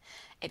MacLaine.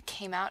 It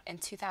came out in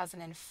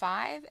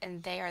 2005,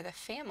 and they are the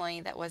family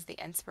that was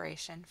the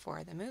inspiration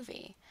for the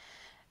movie.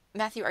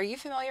 Matthew, are you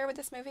familiar with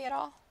this movie at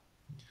all?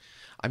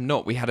 I'm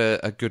not. We had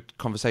a good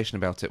conversation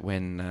about it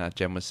when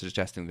Jen was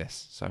suggesting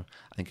this, so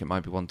I think it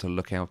might be one to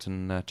look out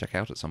and check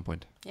out at some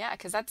point. Yeah,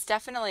 because that's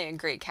definitely a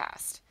great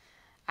cast.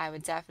 I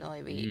would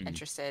definitely be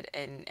interested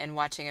in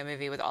watching a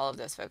movie with all of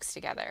those folks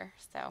together.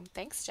 So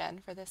thanks, Jen,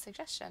 for the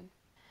suggestion.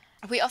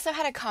 We also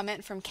had a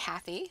comment from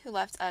Kathy, who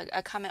left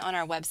a comment on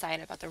our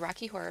website about the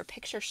Rocky Horror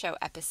Picture Show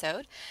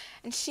episode.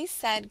 And she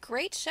said,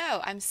 great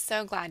show. I'm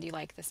so glad you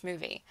like this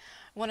movie.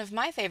 One of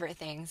my favorite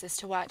things is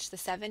to watch the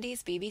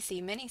 70s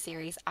BBC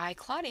miniseries I,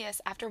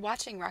 Claudius after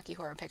watching Rocky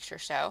Horror Picture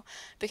Show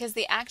because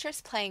the actress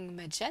playing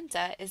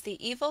Magenta is the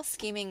evil,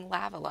 scheming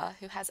Lavila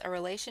who has a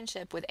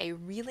relationship with a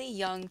really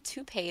young,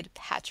 toupeed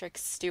Patrick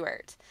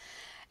Stewart.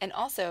 And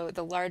also,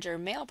 the larger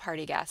male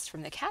party guest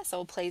from the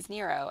castle plays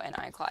Nero in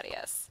I,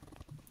 Claudius.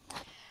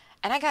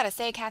 And I gotta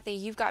say, Kathy,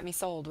 you've got me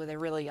sold with a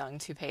really young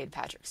toupeed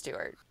Patrick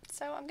Stewart.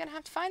 So I'm gonna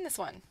have to find this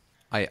one.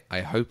 I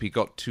hope he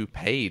got too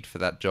paid for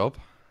that job.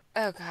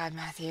 Oh God,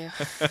 Matthew.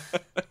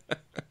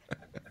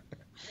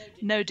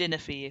 No dinner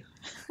for you.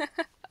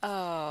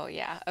 Oh,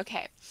 yeah.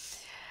 Okay.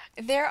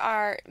 There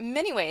are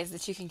many ways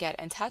that you can get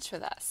in touch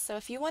with us. So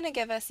if you want to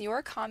give us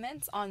your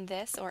comments on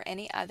this or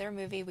any other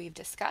movie we've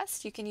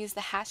discussed, you can use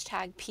the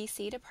hashtag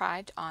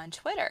PCDeprived on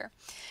Twitter.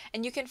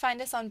 And you can find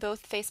us on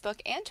both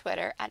Facebook and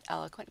Twitter at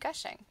Eloquent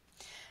Gushing.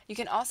 You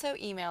can also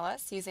email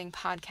us using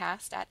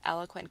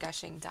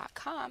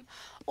podcast@eloquentgushing.com,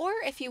 or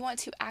if you want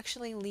to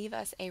actually leave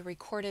us a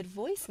recorded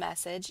voice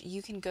message,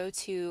 you can go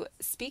to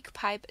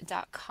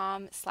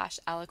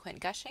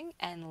speakpipe.com/eloquentgushing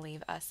and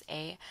leave us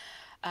a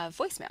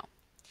voicemail.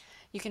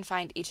 You can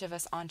find each of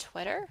us on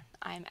Twitter.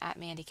 I'm at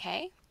Mandi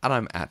Kay. And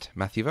I'm at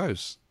Matthew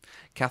Vose.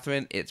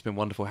 Cathryn, it's been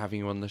wonderful having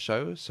you on the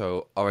show,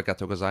 so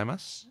arigato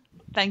gozaimasu.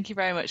 Thank you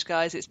very much,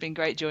 guys. It's been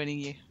great joining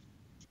you.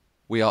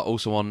 We are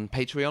also on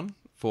Patreon.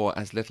 For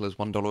as little as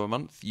 $1 a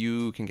month,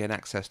 you can gain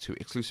access to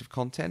exclusive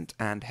content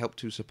and help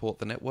to support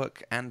the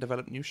network and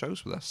develop new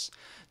shows with us.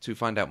 To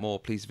find out more,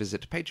 please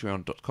visit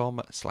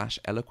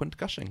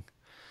patreon.com/eloquentgushing.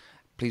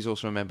 Please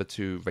also remember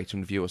to rate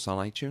and review us on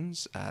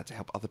iTunes to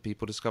help other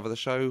people discover the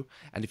show.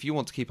 And if you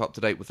want to keep up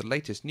to date with the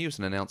latest news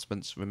and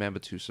announcements, remember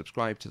to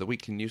subscribe to the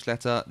weekly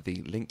newsletter.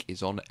 The link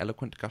is on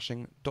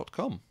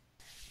eloquentgushing.com.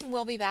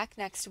 We'll be back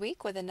next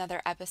week with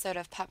another episode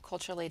of Pop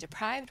Culturally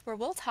Deprived, where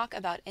we'll talk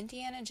about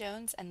Indiana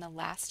Jones and the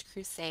Last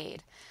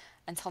Crusade.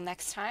 Until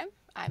next time,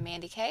 I'm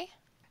Mandi Kay.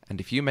 And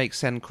if you make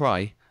Sen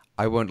cry,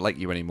 I won't like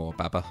you anymore,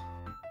 Baba.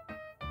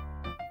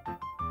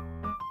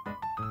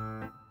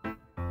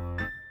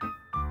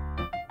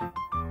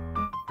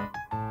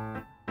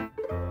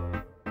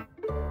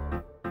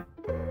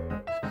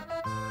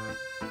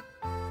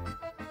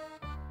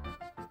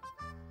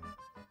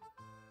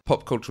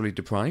 Pop Culturally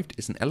Deprived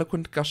is an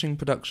Eloquent Gushing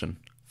production.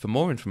 For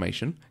more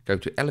information, go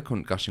to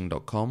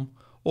eloquentgushing.com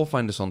or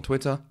find us on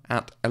Twitter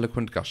at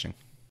eloquentgushing.